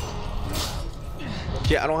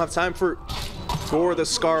 Yeah, I don't have time for Gore the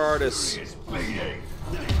Scar Artist.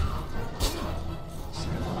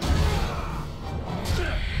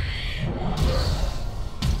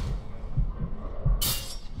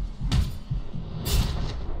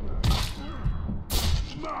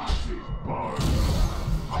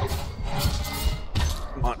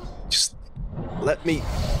 Come on, just let me.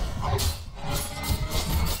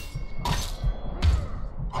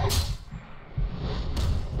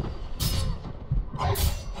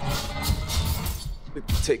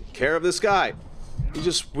 Take care of this guy. He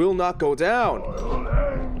just will not go down. I'll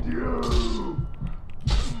end you.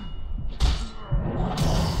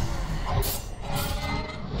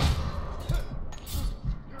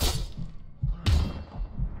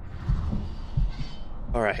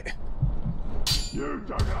 All right. You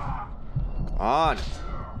dug up. Come on.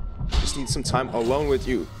 Just need some time alone with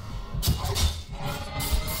you.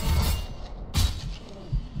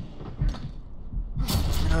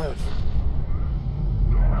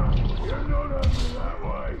 You're not under that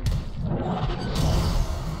way.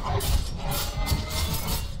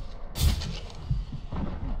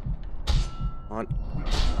 Come on.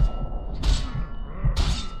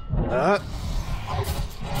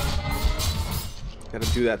 Gotta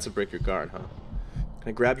do that to break your guard, huh? Can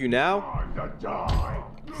I grab you now? Time to die.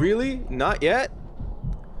 Really? Not yet?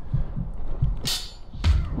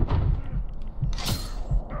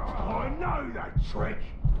 I know that trick.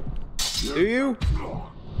 Do you?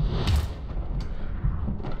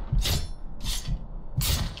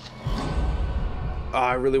 Oh,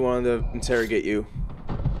 I really wanted to interrogate you.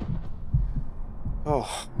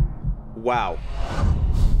 Oh. Wow.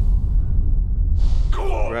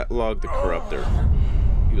 Ratlog the Corruptor.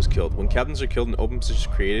 He was killed. When captains are killed, an open position is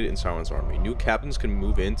created in Sauron's army. New captains can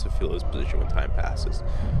move in to fill his position when time passes.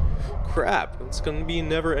 Crap. It's gonna be a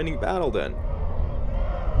never-ending battle then.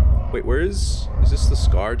 Wait, where is this the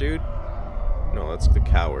Scar dude? No, that's the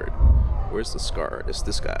Coward. Where's the Scar? It's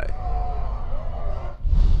this guy.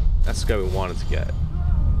 That's the guy we wanted to get.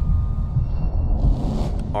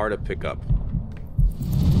 R to pick up.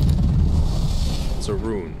 It's a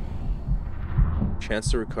rune.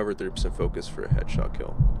 Chance to recover 30% focus for a headshot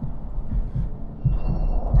kill.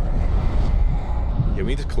 Yeah, we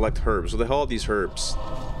need to collect herbs. What the hell are these herbs?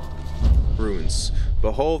 Runes.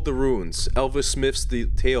 Behold the runes. Elvis Smiths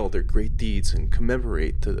tale their great deeds and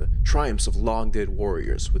commemorate the triumphs of long-dead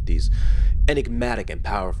warriors with these enigmatic and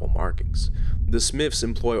powerful markings. The smiths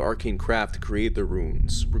employ arcane craft to create the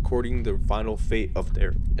runes, recording the final fate of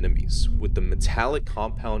their enemies with the metallic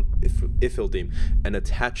compound Ifildim and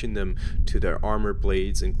attaching them to their armor,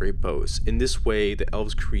 blades, and great bows. In this way, the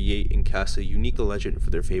elves create and cast a unique legend for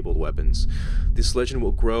their fabled weapons. This legend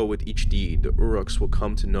will grow with each deed. The Uruks will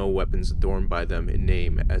come to know weapons adorned by them in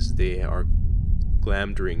name, as they are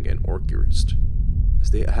Glamdring and Orcrist.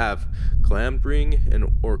 As they have Glamdring and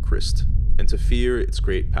Orcrist, and to fear its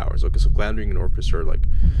great powers. Okay, so Glamdring and Orcrist are like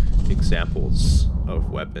examples of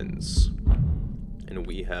weapons. And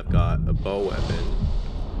we have got a bow weapon.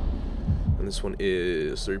 And this one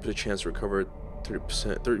is 30% chance to recover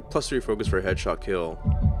 30% plus 3 focus for a headshot kill.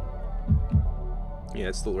 Yeah,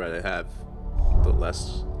 it's still right. I have the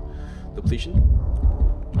less depletion.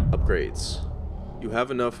 Upgrades. You have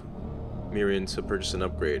enough Mirian to purchase an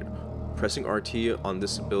upgrade. Pressing RT on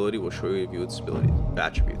this ability will show you its ability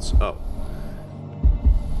attributes. Oh.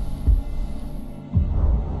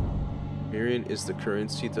 Mirian is the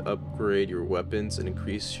currency to upgrade your weapons and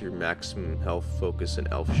increase your maximum health, focus, and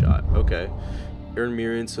elf shot. Okay. Earn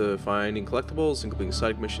Mirian to finding collectibles and completing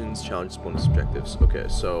side missions, challenges, bonus objectives. Okay,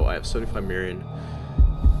 so I have 75 Mirian.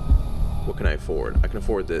 What can I afford? I can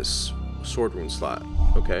afford this sword rune slot.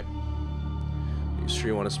 Okay. You sure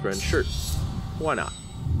you want to spend? Sure. Why not?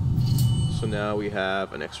 So now we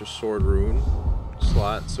have an extra sword rune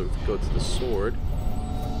slot. So if we go to the sword.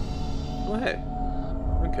 Oh, hey.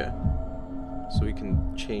 Okay. So we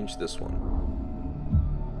can change this one.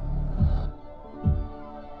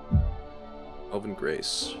 Elven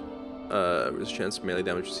Grace. There's a chance of melee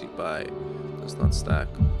damage received by does not stack.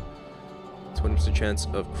 20% chance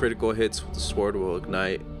of critical hits with the sword will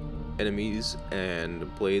ignite enemies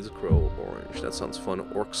and blades grow orange. That sounds fun.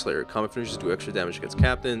 Orc Slayer. Common finishes do extra damage against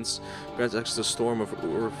captains. Grants access to Storm of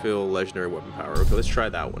Urfil legendary weapon power. Okay, let's try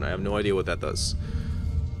that one. I have no idea what that does.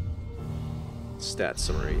 Stat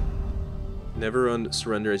summary. Never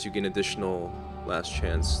surrender as you gain additional last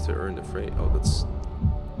chance to earn the freight. Oh, that's...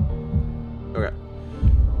 Okay.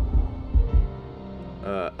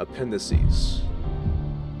 Appendices.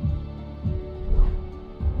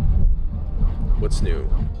 What's new?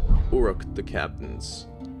 Uruk, the captains.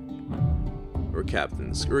 Uruk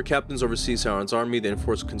captains oversee Sauron's army. They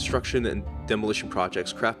enforce construction and demolition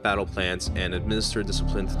projects, craft battle plans, and administer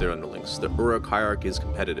discipline to their underlings. The Uruk hierarchy is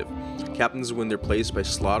competitive. Captains win their place by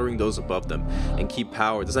slaughtering those above them and keep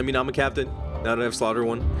power. Does that mean I'm a captain? Now that I've slaughtered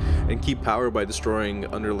one? And keep power by destroying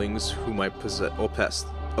underlings who might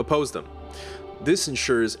oppose them. This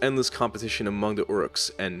ensures endless competition among the Uruks,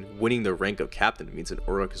 and winning the rank of captain means an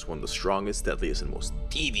Uruk is one of the strongest, deadliest, and most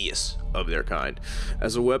devious of their kind.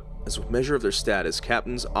 As a measure of their status,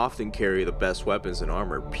 captains often carry the best weapons and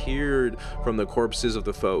armor peeled from the corpses of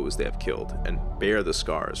the foes they have killed, and bear the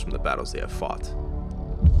scars from the battles they have fought.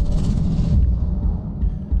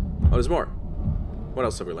 Oh, there's more. What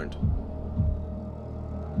else have we learned?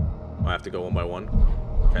 I have to go one by one?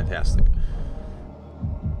 Fantastic.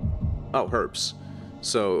 Oh, herbs.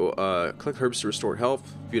 So, collect herbs to restore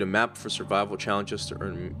health. View the map for survival challenges to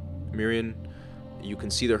earn Mirian. You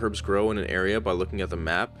can see the herbs grow in an area by looking at the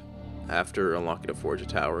map after unlocking a forge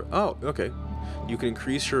tower. Oh, okay. You can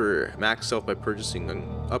increase your max health by purchasing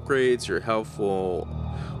upgrades. Your health will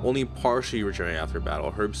only partially regenerate after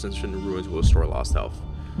battle. Herbs in the ruins will restore lost health.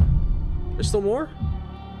 There's still more?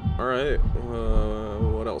 Alright.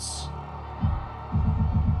 What else?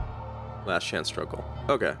 Last chance struggle.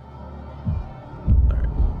 Okay.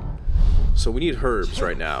 So we need herbs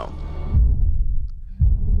right now.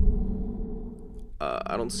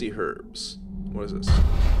 I don't see herbs. What is this?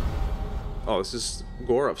 Oh, this is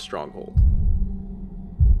Gorov's stronghold.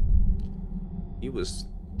 He was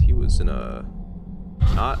in a...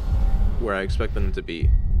 not where I expected him to be.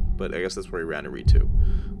 But I guess that's where he ran to read to.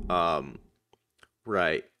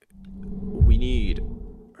 Right. We need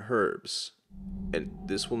herbs. And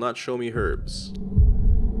this will not show me herbs.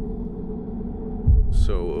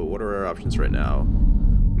 So, what are our options right now?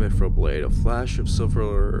 Mithril Blade. A flash of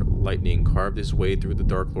silver lightning carved his way through the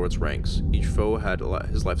Dark Lord's ranks. Each foe had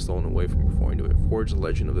his life stolen away from before he knew it. Forged the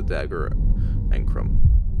legend of the dagger Ankrum.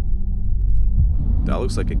 That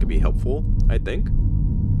looks like it could be helpful, I think.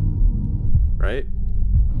 Right?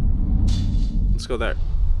 Let's go there.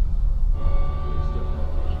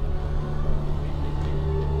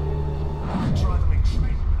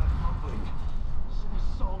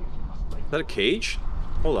 Is that a cage?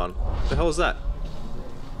 Hold on. What the hell is that?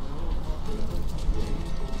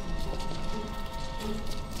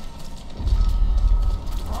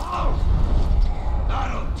 Oh!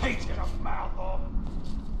 That'll teach you to mouth off!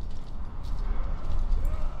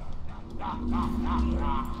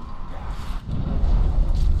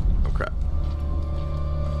 Oh crap.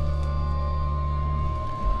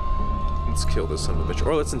 kill this son of a bitch.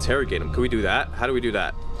 Or let's interrogate him. Can we do that? How do we do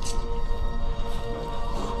that?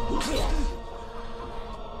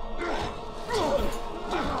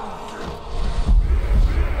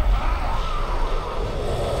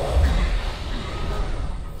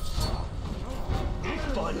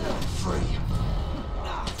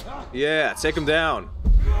 Yeah, take him down.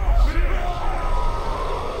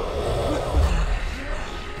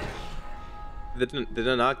 Did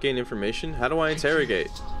I not gain information? How do I interrogate?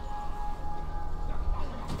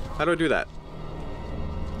 How do I do that?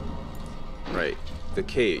 Right, the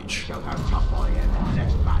cage. Show how tough I am in the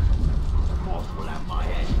next battle. The boss will have my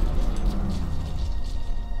head.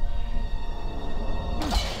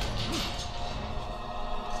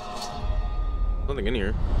 Nothing in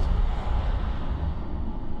here.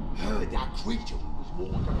 Heard that creature was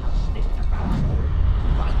warned about sniffing about.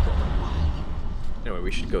 I got away. Anyway,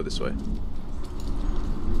 we should go this way.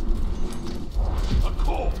 A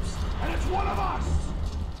corpse, and it's one of us.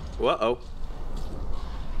 Uh-oh.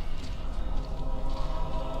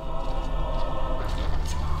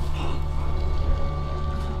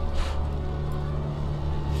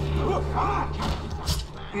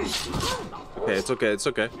 Okay, it's okay, it's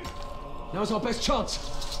okay. Now's our best chance.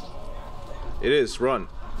 It is, run.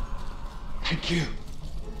 Thank you.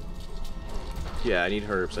 Yeah, I need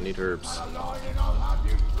herbs, I need herbs.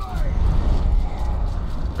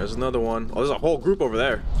 There's another one. Oh, there's a whole group over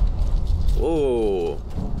there. Whoa.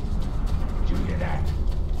 Did you hear that?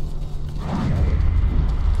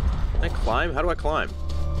 Can I climb? How do I climb?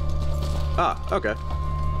 Ah, okay.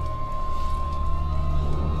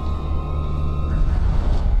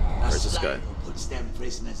 Where's this guy? Puts them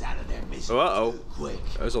prisoners out of their misery Uh-oh. quick.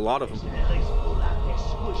 There's a lot of them. At least pull out their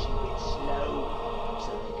squishy bit slow,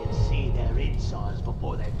 so they can see their insides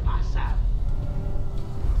before they pass out.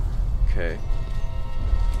 Okay.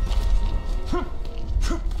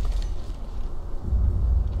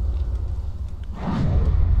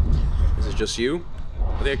 Is it just you?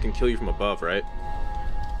 I think I can kill you from above, right?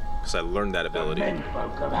 Because I learned that ability. Men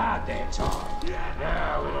folk have had their time.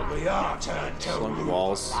 Now it'll be our turn to Slung rule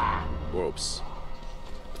walls. the land. Ropes.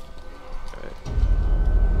 Okay.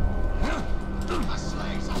 The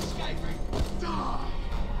slaves are escaping. Die!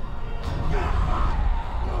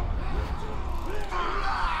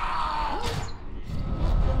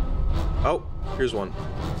 Oh, here's one.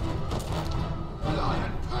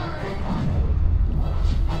 Lion pain!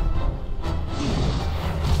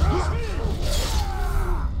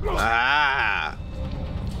 Ah!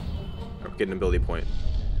 We're getting an ability point.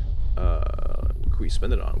 What can we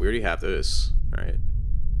spend it on? We already have this. Alright.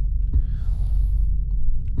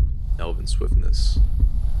 Elven swiftness.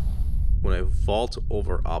 When I vault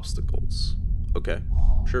over obstacles. Okay,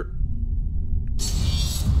 sure.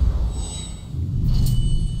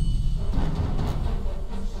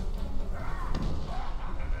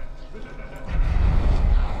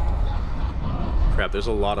 Crap, there's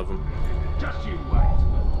a lot of them. Just you wait.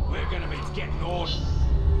 We're gonna be getting orders.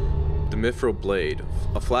 The Mithril Blade,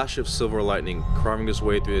 a flash of silver lightning carving his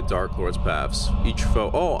way through the Dark Lord's paths. Each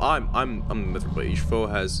foe, oh, I'm the Mithril Blade. Each foe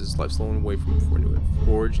has his life stolen away from before knew it.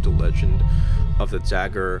 Forged the legend of the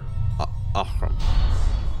dagger Ahram.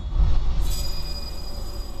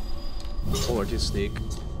 Hold R2 sneak.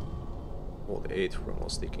 Hold A to run while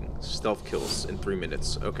sneaking. Stealth kills in 3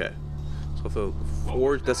 minutes. Okay. So if a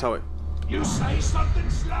forge, that's how I. You say something,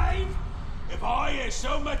 slave? If I hear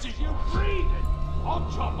so much as you breathing, I'll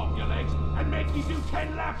chop off your legs and make you do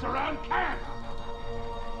 10 laps around camp.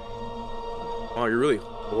 Oh, you're really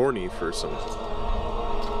horny for some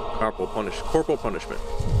corporal punishment.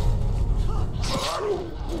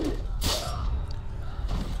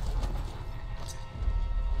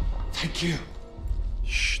 Thank you.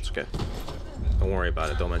 Shh, it's okay. Don't worry about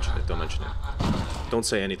it. Don't mention it. Don't mention it. Don't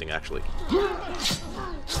say anything, actually.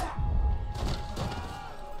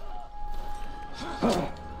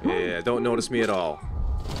 Yeah, don't notice me at all.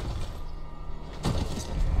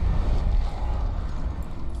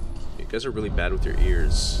 You guys are really bad with your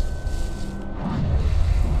ears.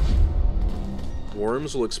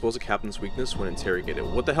 Worms will expose a captain's weakness when interrogated.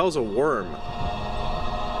 What the hell is a worm?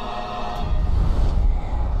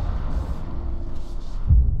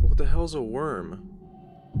 What the hell's a worm?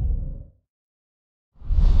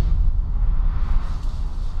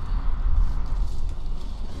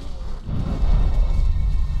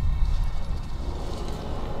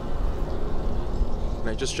 Can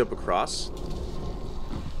I just jump across?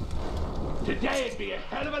 Today'd be a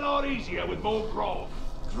hell of a lot easier with more grog.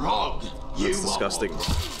 Grog, you That's disgusting.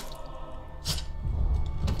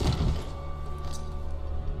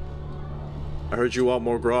 I heard you want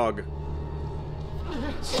more grog.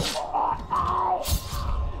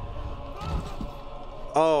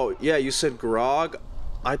 Oh, yeah, you said grog.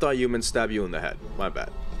 I thought you meant stab you in the head. My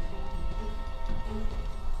bad.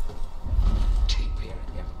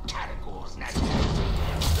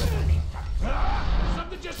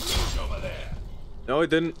 Something just moved over there. No, it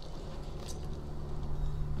didn't.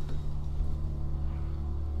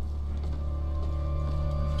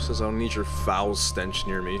 Says I don't need your foul stench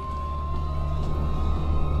near me.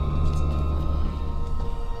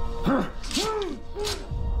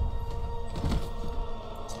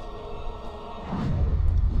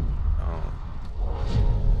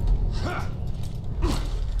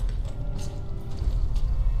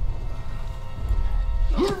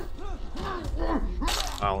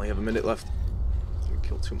 I only have a minute left. Let me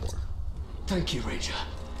kill 2 more. Thank you, Ranger.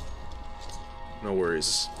 No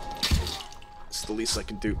worries. It's the least I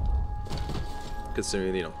can do.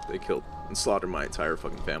 Considering, you know, they killed and slaughtered my entire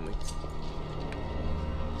fucking family.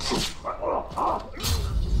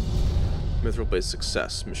 Mithril base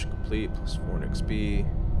success. Mission complete. Plus 4 XP.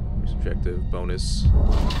 Objective. Bonus.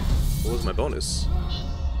 What was my bonus?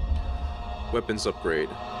 Weapons upgrade.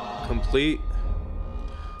 Complete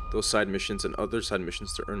those side missions and other side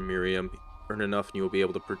missions to earn Miriam. Earn enough and you will be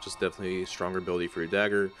able to purchase definitely stronger ability for your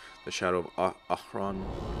dagger. The Shadow of Ahran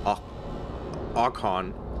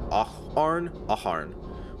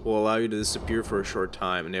will allow you to disappear for a short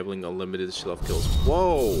time, enabling unlimited stealth kills.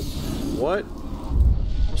 Whoa! What?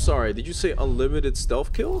 I'm sorry, did you say unlimited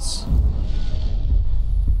stealth kills?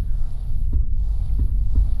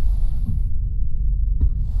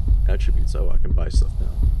 Attributes, oh, I can buy stuff now.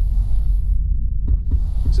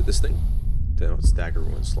 Is it this thing? No, it's dagger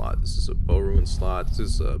ruin slot. This is a bow ruin slot. This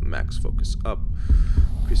is a max focus up.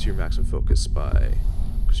 Increase your maximum focus by...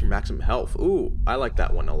 Increase your maximum health. Ooh, I like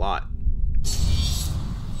that one a lot.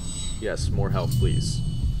 Yes, more health, please.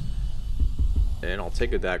 And I'll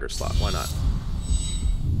take a dagger slot. Why not?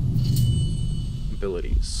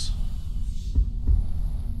 Abilities.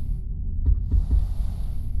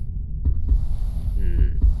 I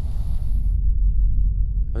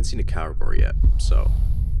haven't seen a category yet, so...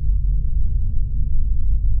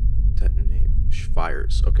 Detonate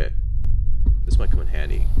fires. Okay. This might come in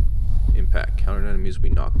handy. Impact. Counter enemies we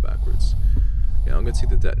knock backwards. Yeah, I'm gonna take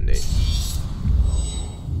the detonate.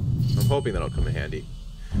 I'm hoping that'll come in handy.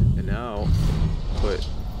 And now, put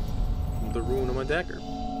the ruin on my dagger.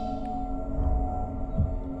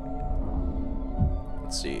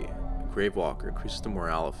 Let's see. Gravewalker increases the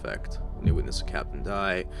morale effect. When you witness a captain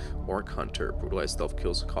die. Orc Hunter. Brutalized stealth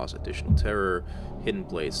kills cause additional terror. Hidden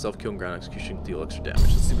Blade. Stealth kill and ground execution deal extra damage.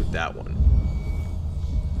 Let's do with that one.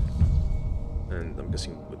 And I'm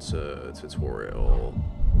guessing what's a tutorial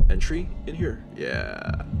entry in here?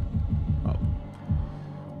 Yeah. Oh.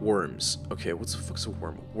 Worms. Okay, what's the fuck's a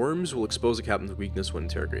worm? Worms will expose a captain's weakness when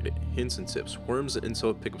interrogated. Hints and tips. Worms and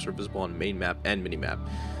intel pickups are visible on main map and minimap.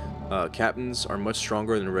 Captains are much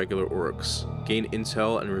stronger than regular orcs. Gain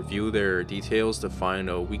intel and review their details to find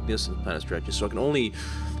a weakness and plan a strategy. So I can only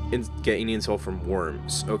get any intel from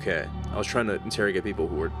worms. Okay. I was trying to interrogate people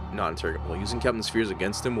who were not interrogatable. Using Captain Spheres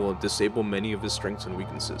against him will disable many of his strengths and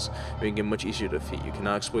weaknesses, making him much easier to defeat. You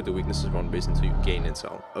cannot exploit the weaknesses of one base until you gain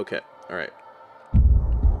intel. Okay. Alright.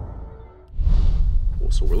 Cool.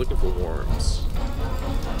 So we're looking for worms.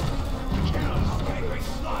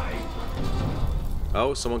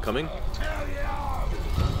 Oh, someone coming?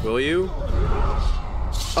 Will you?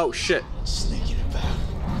 Oh shit! Sneaking about.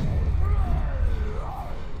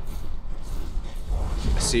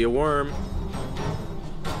 I see a worm.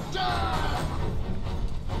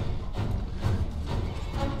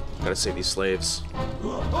 Gotta save these slaves.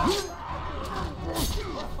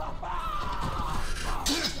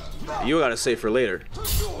 You gotta save for later.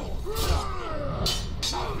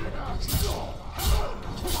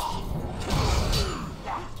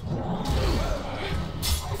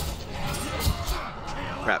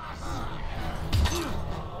 Crap.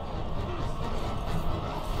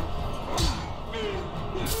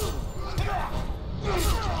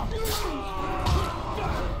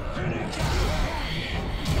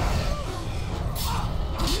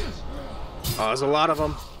 Oh, there's a lot of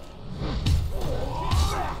them.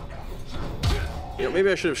 You know,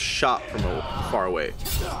 maybe I should have shot from far away.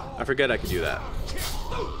 I forget I could do that.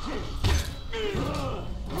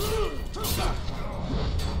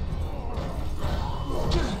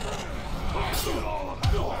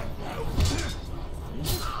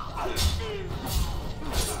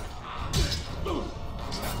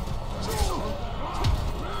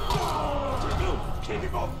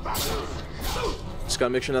 Just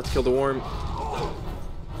gotta make sure not to kill the worm.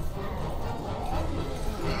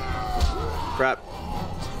 Crap.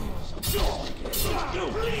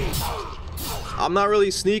 I'm not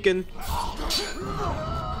really sneaking.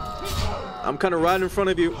 I'm kind of right in front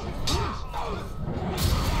of you.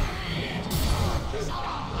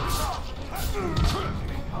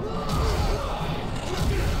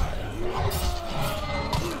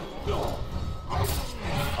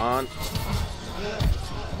 On.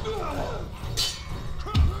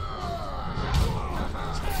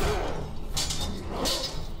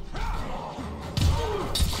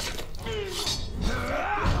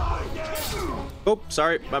 Oh,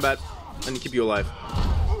 sorry, my bad. I need to keep you alive.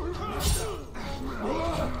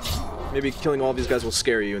 Maybe killing all these guys will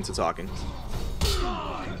scare you into talking.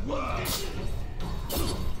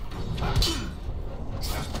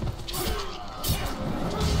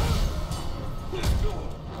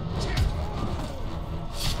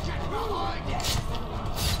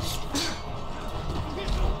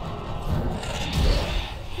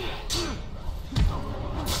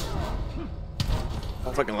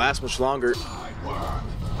 Not fucking last much longer.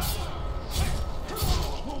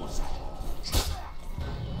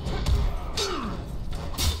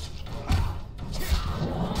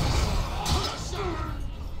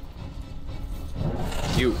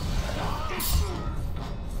 You.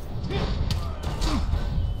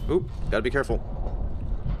 Oop, gotta be careful.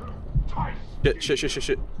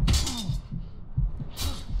 Shit.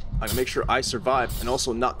 I can make sure I survive and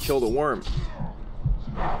also not kill the worm.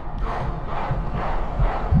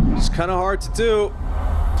 It's kind of hard to do.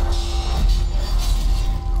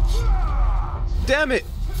 Damn it!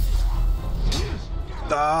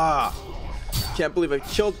 Ah! Can't believe I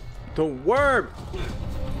killed the worm!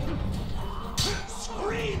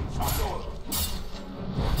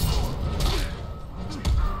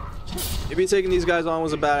 Maybe taking these guys on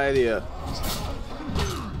was a bad idea.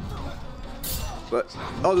 But,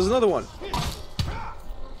 oh, there's another one.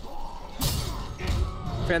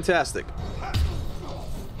 Fantastic.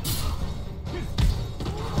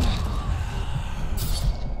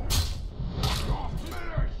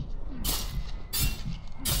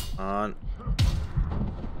 On.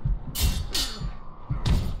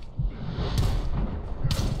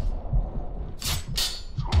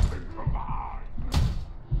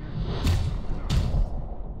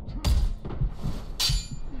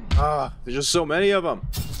 Ah, there's just so many of them.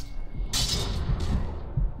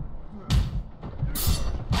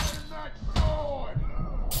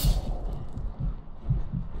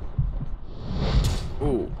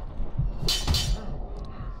 Ooh.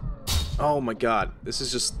 Oh my god, this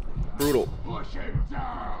is just brutal. Oh,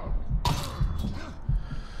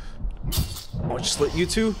 just let you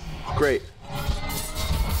two? Great.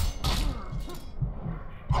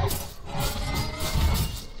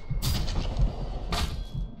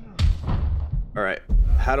 Alright,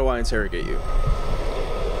 how do I interrogate you?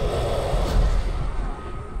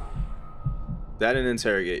 That didn't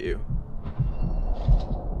interrogate you.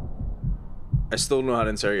 I still don't know how to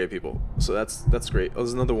interrogate people, so that's great. Oh,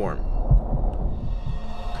 there's another worm.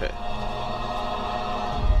 Okay.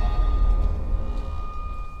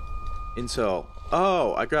 Intel.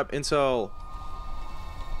 Oh, I grab intel.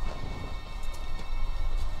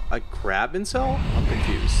 I grab intel? I'm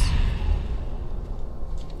confused.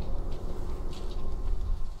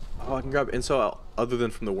 Oh, I can grab intel other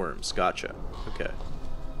than from the worms. Gotcha. Okay.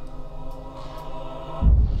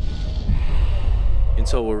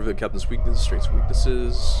 Intel will reveal the captain's weaknesses, strengths, and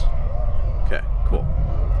weaknesses. Okay, cool.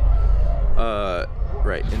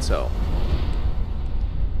 Right, intel.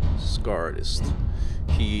 Scar artist.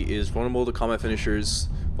 He is vulnerable to combat finishers,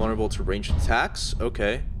 vulnerable to ranged attacks.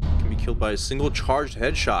 Okay. Can be killed by a single charged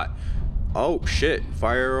headshot. Oh, shit.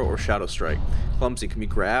 Fire or shadow strike. Clumsy. Can be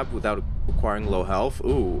grabbed without requiring low health.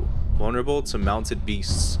 Ooh. Vulnerable to mounted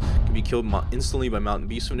beasts. Can be killed instantly by mounted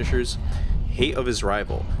beast finishers. Hate of his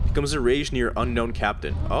rival. Becomes enraged near unknown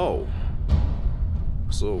captain. Oh.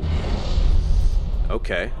 So.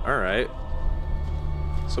 Okay. Alright.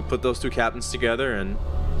 So put those two captains together and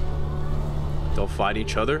they'll fight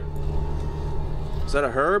each other. Is that a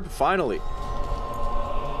herb? Finally.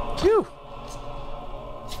 Phew.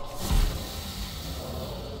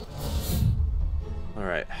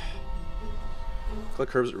 Alright.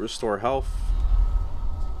 Click herbs that restore health.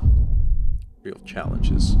 Real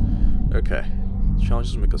challenges. Okay.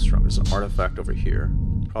 Challenges make us stronger. There's an artifact over here.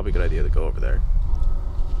 Probably a good idea to go over there.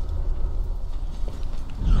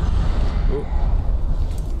 Ooh.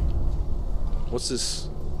 What's this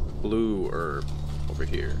blue herb over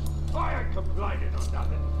here? I ain't complaining on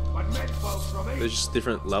nothing, but men folk from east. There's just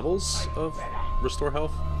different levels of restore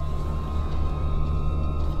health.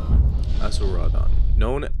 Sauron.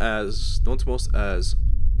 Known to most as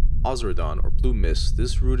Osradon or Blue Mist,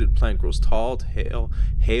 this rooted plant grows tall, hale,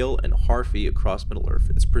 and harfy across Middle Earth.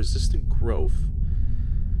 Its persistent growth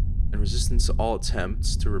and resistance to all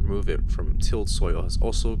attempts to remove it from tilled soil has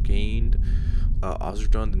also gained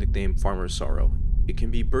Ozurdon the nickname Farmer's Sorrow. It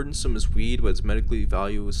can be burdensome as weed, but its medical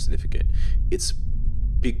value is significant. Its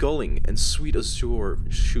begulling and sweet azure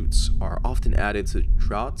shoots are often added to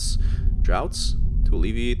droughts to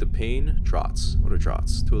alleviate the pain. Draughts. What are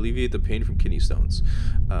draughts? To alleviate the pain from kidney stones.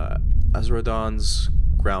 Azurodon's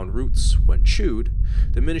ground roots, when chewed,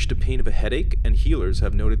 diminish the pain of a headache, and healers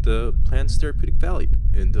have noted the plant's therapeutic value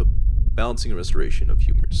in the balancing and restoration of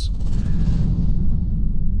humors.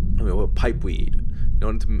 I mean, what pipeweed?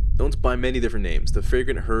 Known by many different names, the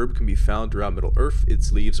fragrant herb can be found throughout Middle Earth.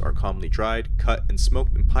 Its leaves are commonly dried, cut, and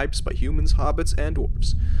smoked in pipes by humans, hobbits, and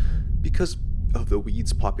dwarves. Because of the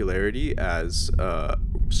weed's popularity as a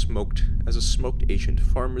smoked agent,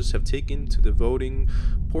 farmers have taken to devoting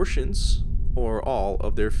portions or all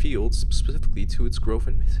of their fields specifically to its growth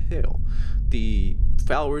and sale. The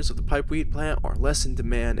flowers of the pipeweed plant are less in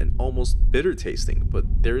demand and almost bitter tasting, but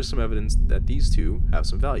there is some evidence that these two have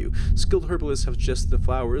some value. Skilled herbalists have suggested the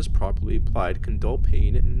flowers properly applied can dull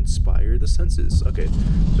pain and inspire the senses. Okay,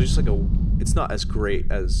 so just like it's not as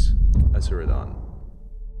great as Sauron.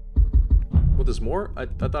 Well, there's more? I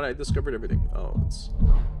thought I discovered everything. Oh, it's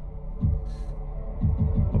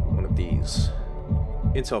one of these.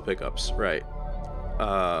 Intel pickups, right.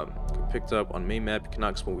 Picked up on main map, you cannot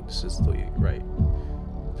expose weaknesses until you, right.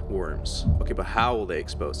 Worms. Okay, but how will they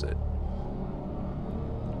expose it?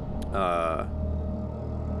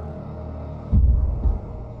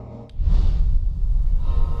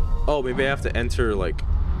 Oh, maybe I have to enter, like,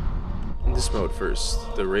 in this mode first.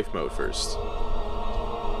 The Wraith mode first.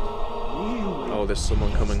 Oh, there's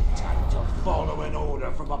someone coming. Time to follow an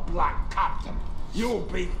order from a black captain. You'll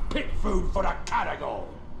be pit food for the Caragor.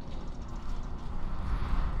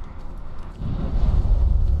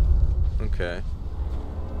 Okay.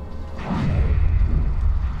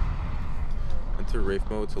 Enter Wraith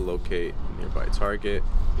mode to locate nearby target,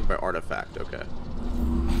 nearby artifact. Okay.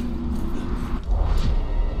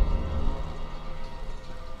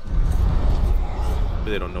 But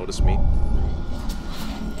they don't notice me.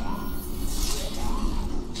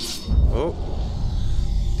 Oh.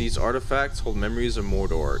 These artifacts hold memories of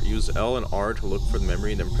Mordor. Use L and R to look for the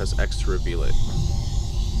memory, then press X to reveal it.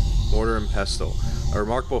 Mordor and Pestle. A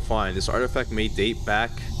remarkable find. This artifact may date back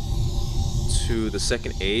to the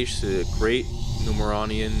Second Age, to the Great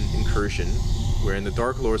Numeronian Incursion, wherein the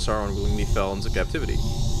Dark Lord Sauron willingly fell into captivity.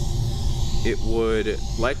 It would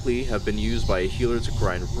likely have been used by a healer to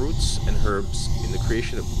grind roots and herbs in the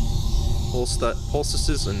creation of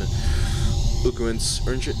poultices and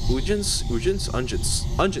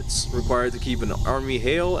unguents required to keep an army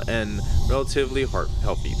hale and relatively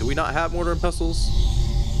healthy. Do we not have mortar and pestles?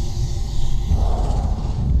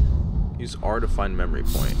 Use R to find memory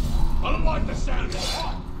point. I don't like the sound of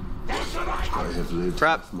I have lived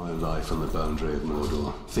Crap. my life on the boundary of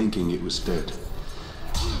Mordor, thinking it was dead.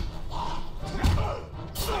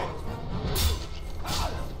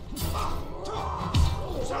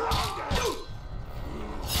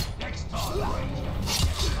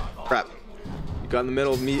 Crap. You got in the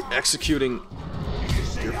middle of me executing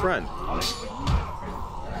your friend.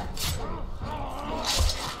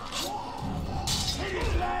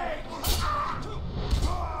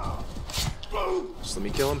 Just let me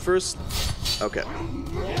kill him first. Okay.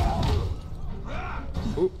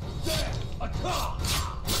 Ooh.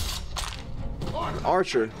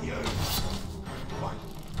 Archer.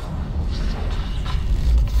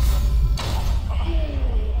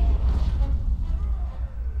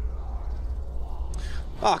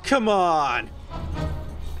 Oh, come on!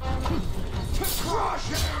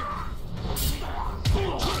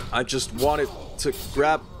 I just wanted to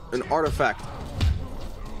grab an artifact.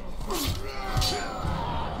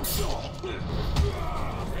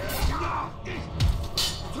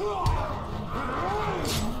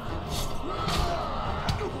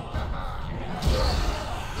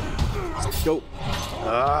 Let's go.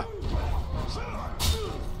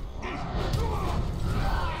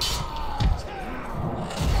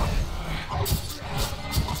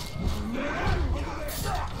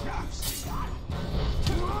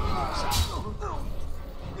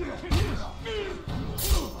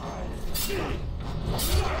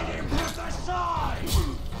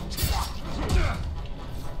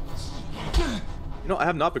 You know, I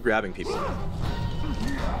have not been grabbing people.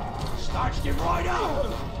 Starched him right up!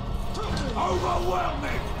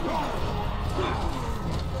 Overwhelming!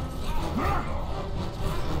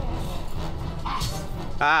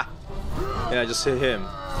 Ah! Yeah, I just hit him.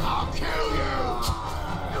 I'll kill you!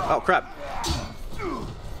 Oh, crap.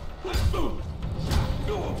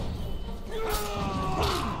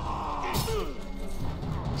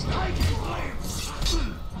 Stay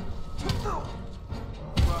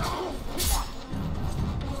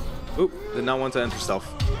Oop, did not want to enter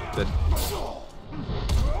stealth. Did.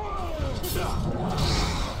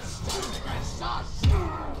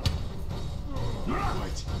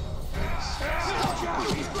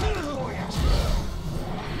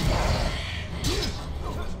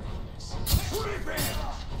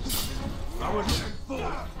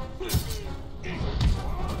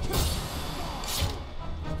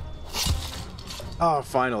 Oh,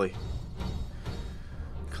 finally.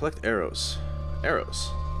 Collect arrows. Arrows.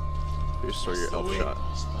 Restore your elf shot.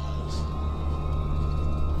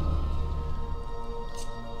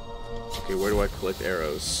 Okay, where do I collect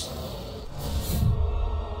arrows?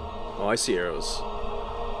 Oh, I see arrows.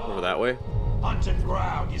 Over that way? Hunted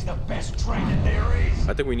ground is the best training there is.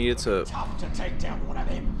 I think we needed to... Tough to take down one of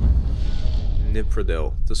them.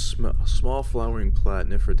 Nifredel. The small flowering plant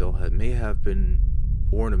Nifredel may have been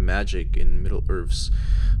born of magic in Middle-earth's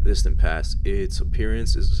distant past. Its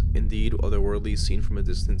appearance is indeed otherworldly. Seen from a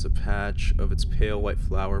distance, a patch of its pale white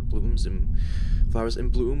flowers in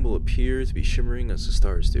bloom will appear to be shimmering as the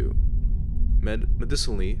stars do.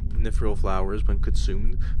 Medicinally, Nifredel flowers, when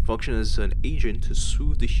consumed, function as an agent to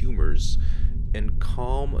soothe the humors and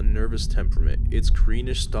calm a nervous temperament. Its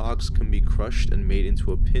greenish stalks can be crushed and made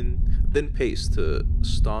into a thin paste to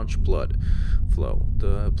staunch blood flow.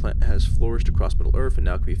 The plant has flourished across Middle-earth and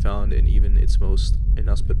now can be found in even its most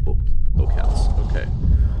inhospitable locales. Okay.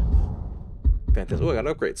 Fantastic. Oh, I got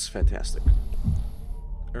upgrades. Fantastic.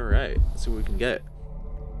 Alright, let's see what we can get.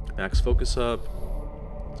 Max focus up.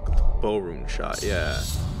 Let's get the bow rune shot. Yeah.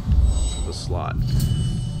 The slot.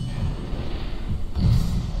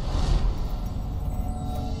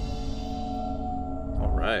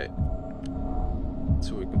 Alright. Let's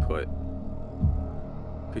see what we can put.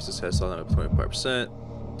 Increases headshot at 25%.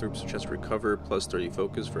 3% chance to recover. Plus 30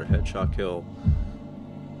 focus for a headshot kill.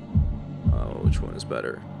 Which one is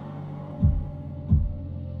better?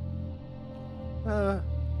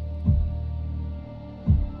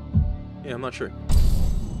 Yeah, I'm not sure.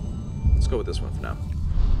 Let's go with this one for now.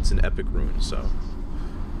 It's an epic rune, so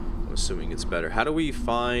I'm assuming it's better. How do we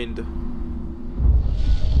find...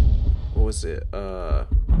 What was it? Okay,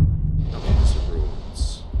 these are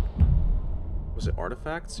runes. Was it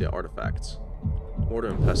artifacts? Yeah, artifacts. Mortar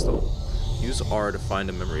and pestle. Use R to find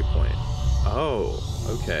a memory point. Oh,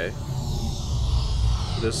 okay.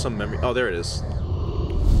 There's some memory. Oh, there it is.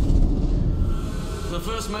 The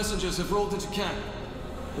first messengers have rolled into camp.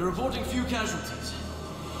 They're reporting few casualties.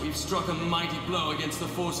 We've struck a mighty blow against the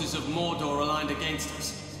forces of Mordor aligned against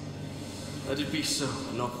us. Let it be so,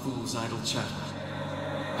 and not fools' idle chatter.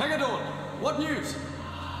 Haggadorn, what news?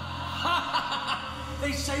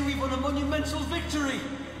 They say we've won a monumental victory!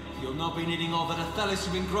 You'll not be needing all that Athelis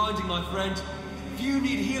you've been grinding, my friend. Few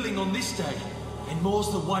need healing on this day, and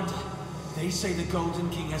more's the wonder. They say the Golden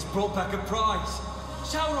King has brought back a prize.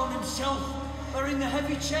 Sauron himself, wearing the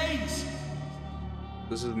heavy chains.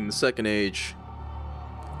 This is in the Second Age.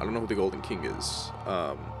 I don't know who the Golden King is,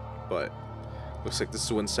 but looks like this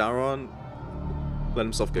is when Sauron let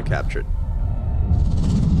himself get captured.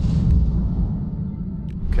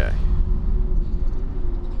 Okay.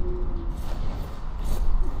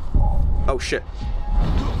 Oh shit.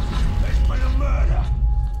 There's been a murder.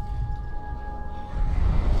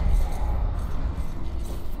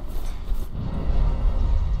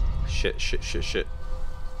 Shit.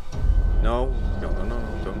 No, don't.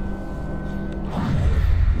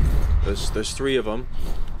 There's three of them.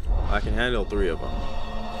 I can handle three of them.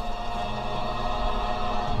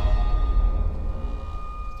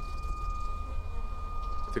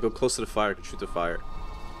 If they go close to the fire, I can shoot the fire.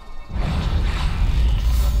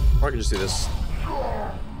 Or I can just do this.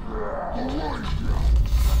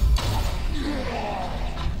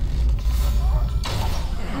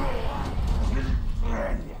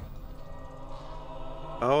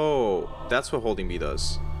 Oh, that's what holding B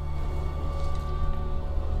does.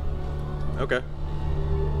 Okay.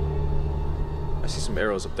 I see some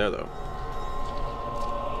arrows up there, though.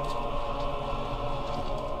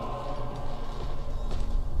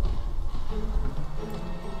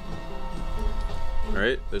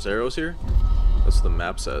 Alright, there's arrows here. That's what the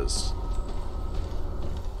map says.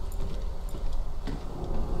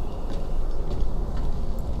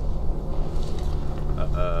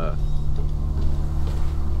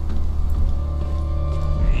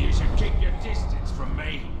 You should keep your distance from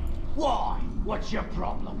me. Why? What's your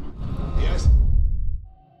problem? Yes?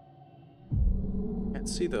 Can't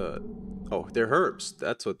see the... Oh, they're herbs.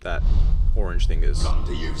 That's what that orange thing is. Come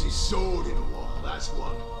to use his sword in a while, that's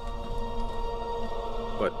what.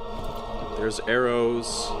 But there's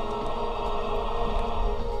arrows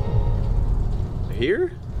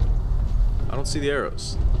here? I don't see the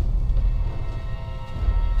arrows.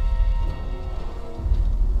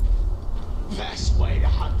 Best way to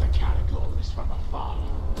hunt the category is from afar.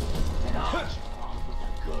 An archer with a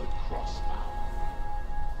good crossbow.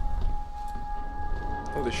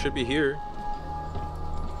 Oh, they should be here.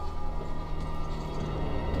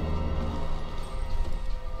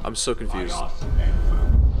 I'm so confused.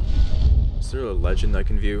 Is there a legend I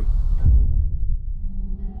can view?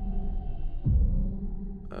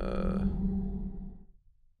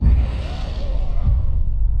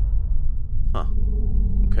 Huh.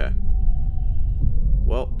 Okay.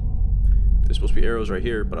 Well, there's supposed to be arrows right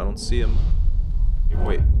here, but I don't see them.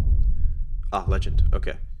 Wait. Ah, legend.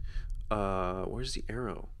 Okay. Where's the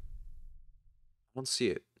arrow? I don't see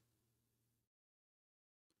it.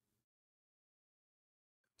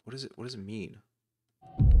 What is it? What does it mean?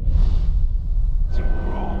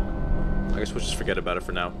 I guess we'll just forget about it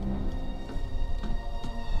for now.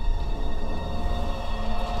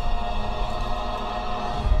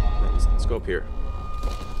 Let's go up here.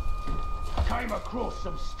 I came across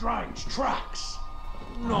some strange tracks.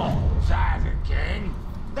 Not that again.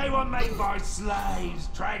 They were made by slaves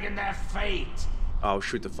dragging their feet. I'll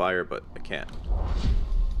shoot the fire, but I can't.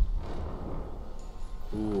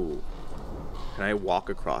 Ooh. Can I walk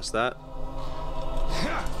across that?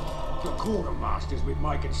 The quartermaster's been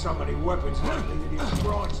making so many weapons lately that his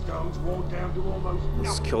grindstones worn down to almost nothing.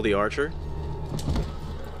 Let's kill the archer.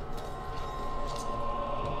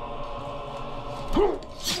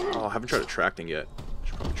 Oh, I haven't tried attracting yet. I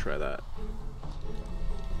should probably try that.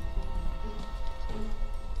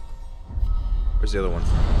 Where's the other one?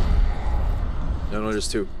 No, there's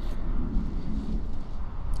two.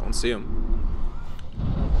 I don't see him.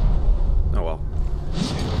 Oh well.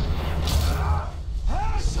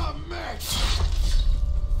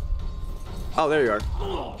 Oh, there you are.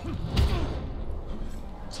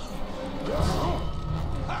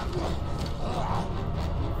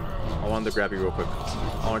 I wanted to grab you real quick.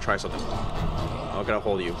 I want to try something. I gotta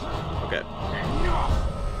hold you. Okay.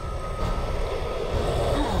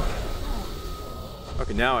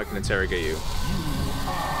 Okay, now I can interrogate you.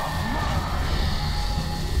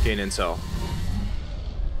 Gain intel.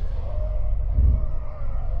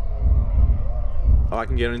 Oh, I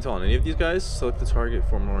can get intel on any of these guys. Select the target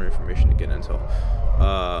for more information to get intel.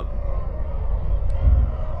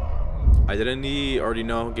 Identity, already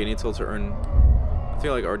know. Gain intel to earn. I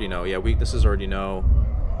feel like already know. Yeah, weaknesses already know.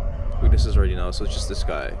 Weaknesses already know. So it's just this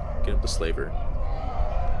guy. Get up the slaver.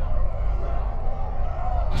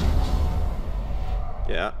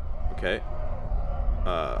 Yeah. Okay.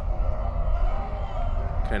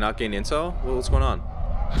 Can I not gain intel? Well, what's going on?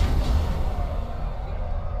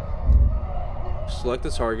 Select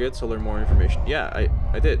the target to learn more information. Yeah,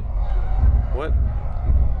 I did. What?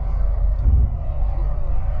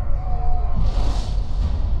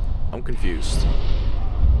 I'm confused.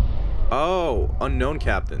 Oh, unknown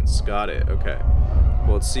captains. Got it. Okay.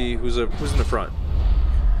 Well, let's see who's in the front.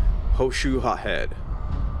 Hoshu Hothead.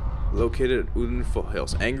 Located at Udin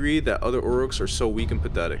foothills. Angry that other Uruks are so weak and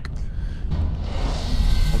pathetic.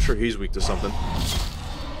 I'm sure he's weak to something.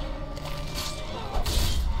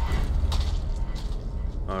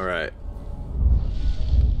 Alright.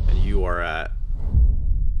 And you are at...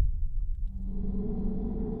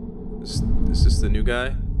 Is this the new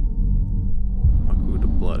guy? Maku the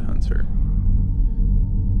Blood Hunter.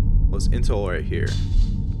 Well, it's intel right here.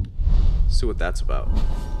 Let's see what that's about.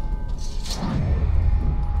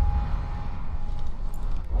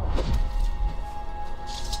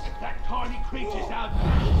 That tiny creature's out.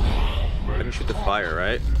 I can shoot the fire,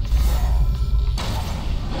 right?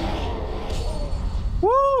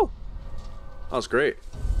 Woo! That was great.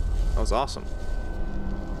 That was awesome.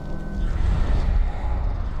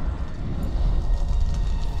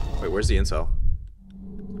 Wait, where's the intel?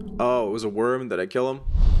 Oh, it was a worm. Did I kill him?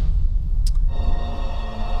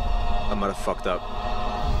 I might have fucked up.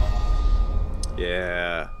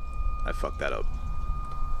 Yeah, I fucked that up.